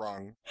using the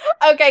wrong.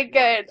 Okay,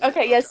 good.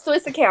 Okay, yes,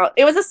 Swiss account.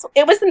 It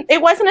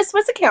wasn't a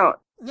Swiss account.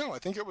 No, I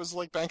think it was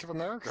like Bank of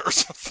America or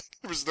something.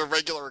 It was their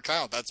regular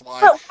account. That's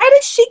why. But why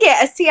did she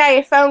get a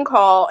CIA phone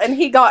call and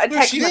he got a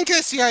text? No, she didn't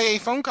get a CIA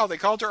phone call. They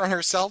called her on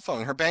her cell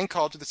phone. Her bank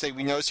called her to say,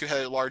 "We noticed you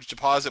had a large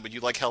deposit. Would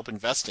you like help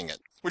investing it?"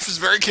 Which was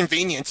very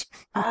convenient.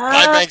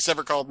 My bank's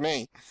never called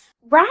me.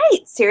 Right?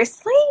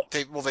 Seriously?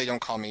 They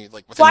don't call me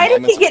like. Why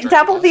did he get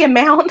double the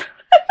amount?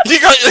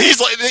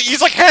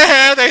 He's like,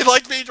 ha, they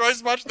like me twice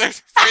as much. They're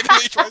afraid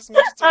of me twice as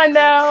much. I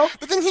know.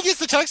 But then he gets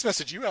the text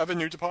message, you have a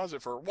new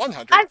deposit for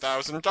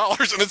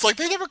 $100,000. And it's like,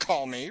 they never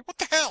call me. What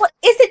the hell? Well,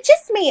 is it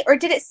just me, or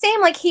did it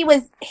seem like he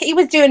was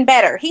doing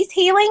better? He's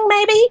healing,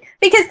 maybe?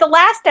 Because the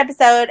last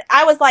episode,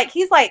 I was like,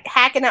 he's like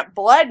hacking up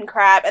blood and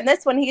crap. And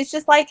this one, he's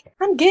just like,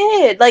 I'm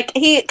good. Like,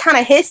 he kind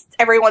of hissed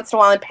every once in a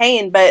while in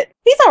pain, but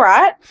he's all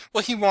right.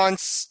 Well, he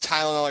wants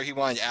Tylenol or he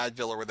wanted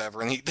Advil or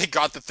whatever, and they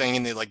got the thing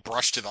and they like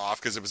brushed it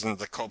off because it was in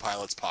the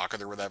co-pilot's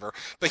pocket or whatever.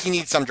 But he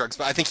needs some drugs.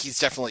 But I think he's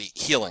definitely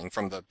healing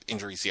from the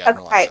injuries he had in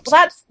the last episode.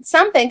 Well, that's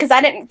something, because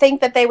I didn't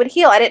think that they would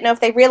heal. I didn't know if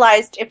they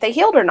realized if they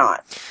healed or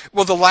not.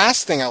 Well, the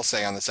last thing I'll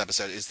say on this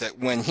episode is that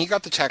when he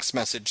got the text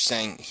message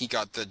saying he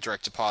got the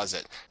direct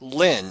deposit,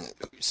 Lynn,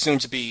 soon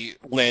to be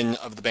Lynn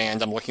of the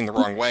band, I'm looking the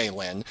wrong way,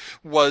 Lynn,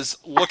 was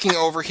looking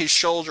over his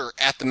shoulder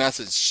at the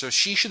message. So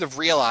she should have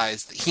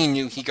realized that he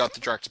knew he got the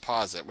direct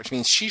deposit, which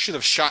means she should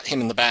have shot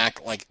him in the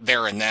back like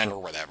there and then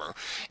or whatever.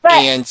 But,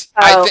 and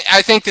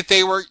I think that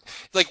they were,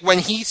 like, when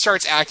he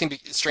starts acting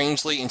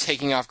strangely and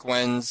taking off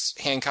Gwen's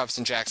handcuffs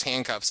and Jack's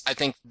handcuffs, I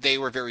think they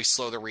were very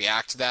slow to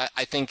react to that.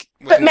 I think...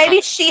 But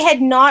maybe she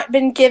had not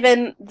been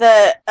given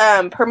the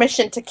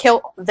permission to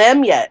kill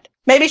them yet.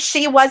 Maybe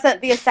she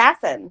wasn't the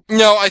assassin.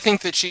 No, I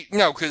think that she...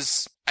 No,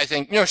 because... I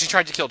think she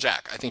tried to kill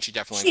Jack. I think she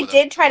definitely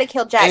did try to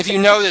kill Jack. And if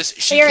you notice,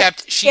 she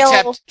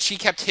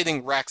kept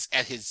hitting Rex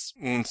at his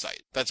wound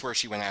site. That's where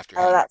she went after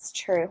him. Oh, that's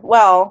true.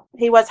 Well,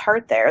 he was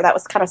hurt there. That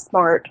was kind of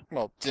smart.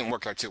 Well, it didn't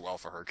work out too well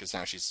for her because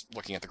now she's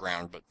looking at the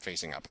ground but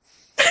facing up.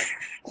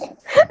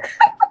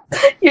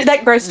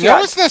 That gross. You know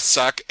what's gonna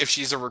suck if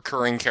she's a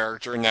recurring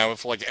character now?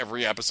 If like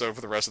every episode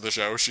for the rest of the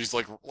show, she's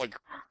like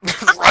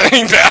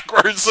running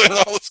backwards and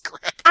all this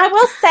crap. I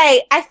will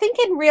say, I think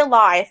in real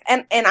life,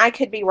 and I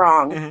could be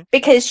wrong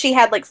because she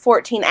had like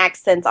 14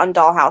 accents on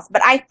Dollhouse,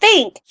 but I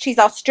think she's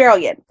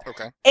Australian.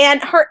 Okay.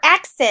 And her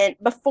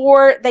accent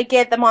before they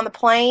get them on the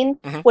plane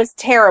was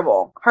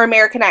terrible. Her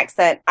American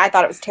accent, I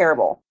thought it was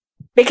terrible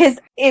because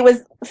it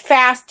was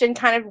fast and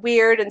kind of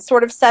weird and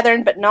sort of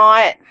Southern, but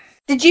not.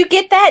 Did you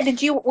get that?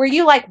 Were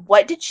you like,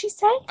 what did she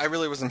say? I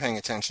really wasn't paying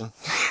attention.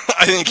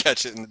 I didn't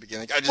catch it in the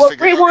beginning. I just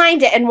figured...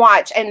 rewind it and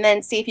watch, and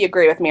then see if you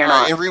agree with me or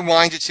not. And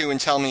rewind it too, and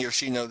tell me if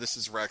she knows this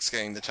is Rex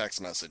getting the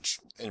text message.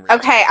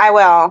 Okay, I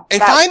will.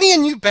 And find me a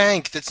new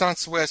bank that's not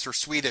Swiss or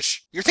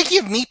Swedish. You're thinking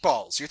of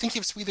meatballs. You're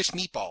thinking of Swedish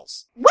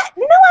meatballs. What?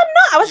 No, I'm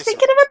not. I was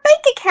thinking of a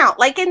bank account,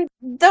 like in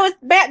those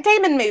Matt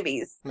Damon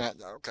movies.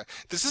 Okay.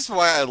 This is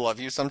why I love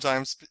you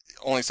sometimes.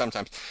 Only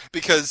sometimes.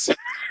 Because...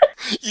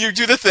 You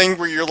do the thing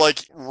where you're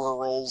like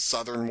rural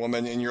Southern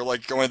woman and you're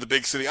like going to the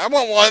big city. I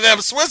want one of them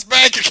Swiss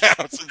bank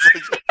accounts. It's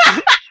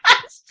like,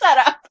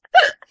 shut up.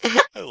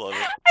 I love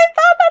it. I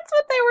thought that's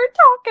what they were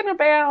talking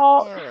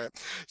about. All right.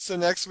 So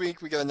next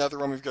week we got another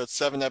one. We've got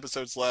 7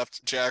 episodes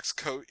left. Jack's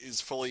coat is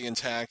fully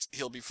intact.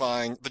 He'll be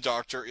fine. The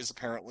doctor is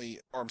apparently,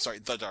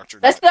 the doctor.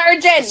 The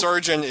surgeon. The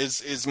surgeon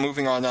is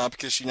moving on up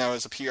because she now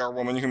is a PR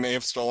woman who may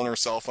have stolen her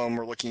cell phone.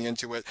 We're looking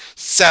into it.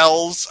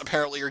 Cells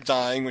apparently are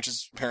dying, which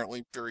is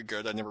apparently very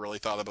good. I never really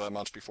thought about that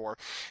much before.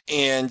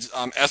 And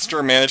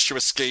Esther managed to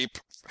escape.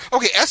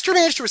 Okay, Esther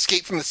managed to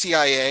escape from the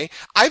CIA.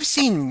 I've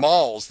seen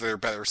malls that are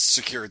better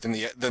secured than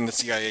the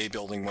CIA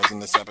building was in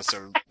this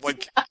episode.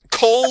 Like,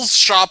 Kohl's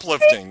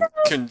shoplifting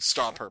can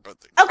stop her, but...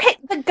 Okay,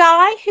 the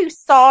guy who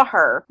saw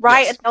her,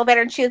 right, at the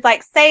elevator, and she was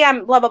like, say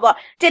I'm blah, blah, blah.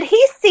 Did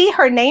he see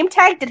her name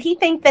tag? Did he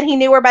think that he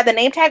knew her by the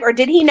name tag, or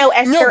did he know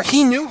Esther? No,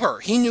 he knew her.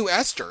 He knew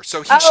Esther.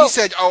 So she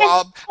said,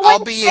 I'll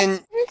be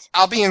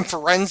in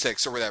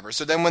forensics or whatever.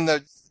 So then when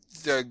the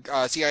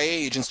CIA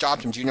agent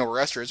stopped him, do you know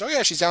where Esther is? Oh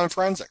yeah, she's down in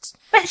forensics.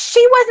 But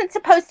she wasn't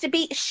supposed to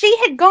be, she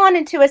had gone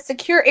into a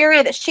secure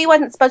area that she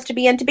wasn't supposed to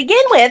be in to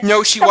begin with.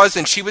 No, she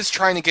wasn't. She was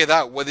trying to get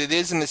out. What it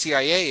is in the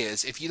CIA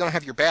is, if you don't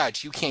have your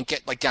badge, you can't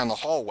get, like, down the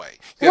hallway.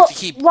 You have to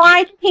keep...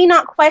 Why did he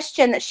not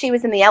question that she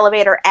was in the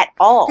elevator at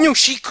all? No,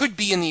 she could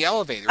be in the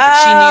elevator,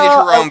 but she needed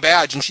her own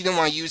badge, and she didn't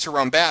want to use her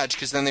own badge,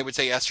 because then they would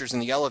say Esther's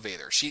in the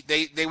elevator.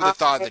 They would have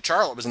thought that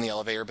Charlotte was in the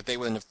elevator, but they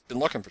wouldn't have been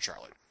looking for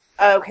Charlotte.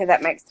 Okay,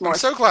 that makes more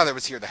sense. I'm so glad I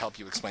was here to help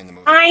you explain the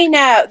movie. I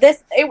know.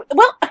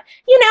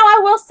 I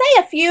will say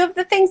a few of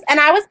the things, and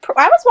I was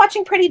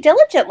watching pretty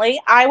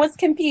diligently. I was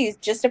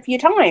confused just a few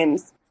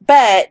times.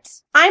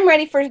 But I'm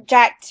ready for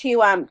Jack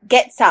to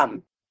get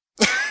some.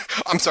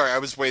 I'm sorry, I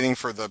was waiting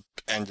for the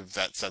end of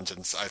that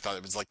sentence. I thought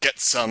it was like, get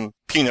some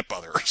peanut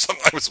butter or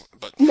something.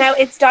 No,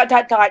 it's ...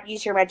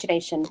 Use your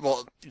imagination.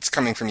 Well, it's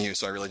coming from you,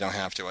 so I really don't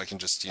have to. I can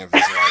just,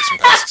 visualize from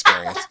past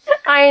experience.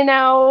 I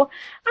know.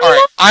 All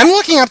right, I'm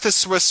looking up the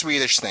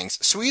Swiss-Swedish things.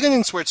 Sweden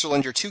and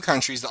Switzerland are 2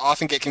 countries that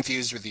often get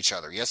confused with each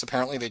other. Yes,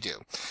 apparently they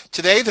do.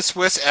 Today, the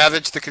Swiss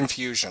added to the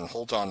confusion.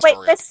 Hold on, Wait,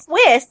 the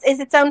Swiss is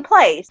its own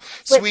place.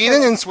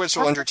 Sweden and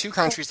Switzerland are 2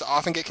 countries that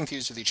often get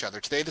confused with each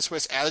other. Today, the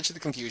Swiss added to the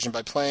confusion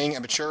by playing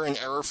a mature and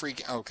error-free...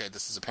 Okay,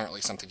 this is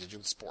apparently something to do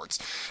with sports.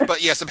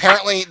 But yes,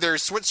 apparently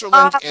there's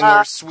Switzerland and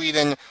there's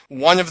Sweden.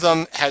 One of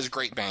them has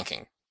great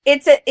banking.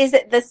 Is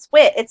it the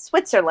Swiss? It's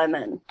Switzerland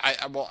then.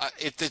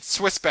 It's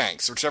Swiss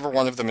banks, whichever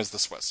one of them is the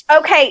Swiss.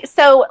 Okay,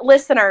 so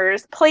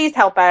listeners, please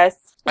help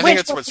us. I think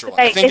it's Which one's Switzerland.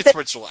 the I think bank? it's Is it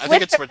Switzerland. I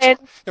think it's Switzerland?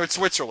 Switzerland. No, it's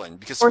Switzerland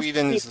because Or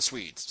Sweden is Sweden? the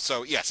Swedes.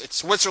 So yes, it's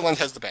Switzerland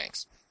has the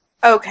banks.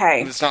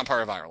 Okay. It's not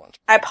part of Ireland.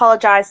 I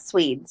apologize,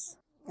 Swedes.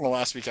 Well,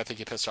 last week I think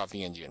you pissed off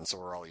the Indians, so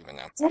we're all even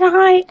now. Did I?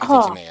 I think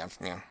Oh, you may have.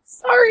 Yeah.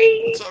 sorry.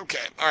 It's okay.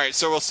 All right,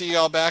 so we'll see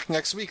y'all back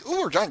next week.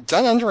 Ooh, we're done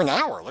under an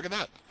hour. Look at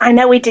that. I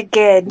know we did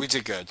good. We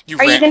did good.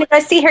 Are you going to go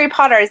see Harry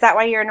Potter? Is that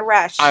why you're in a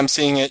rush? I'm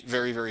seeing it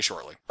very, very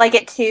shortly. Like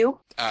at 2?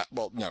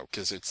 Well, no,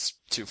 because it's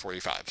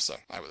 2:45, so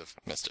I would have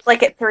missed it.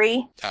 Like at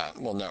 3?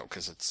 Well, no,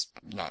 because it's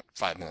not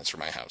 5 minutes from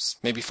my house.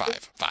 Maybe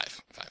 5.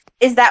 5.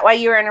 Is that why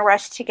you were in a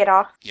rush to get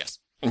off? Yes.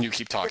 And you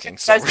keep talking,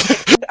 so...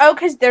 Oh,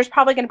 because there's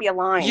probably going to be a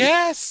line.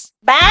 Yes!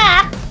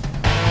 Bye!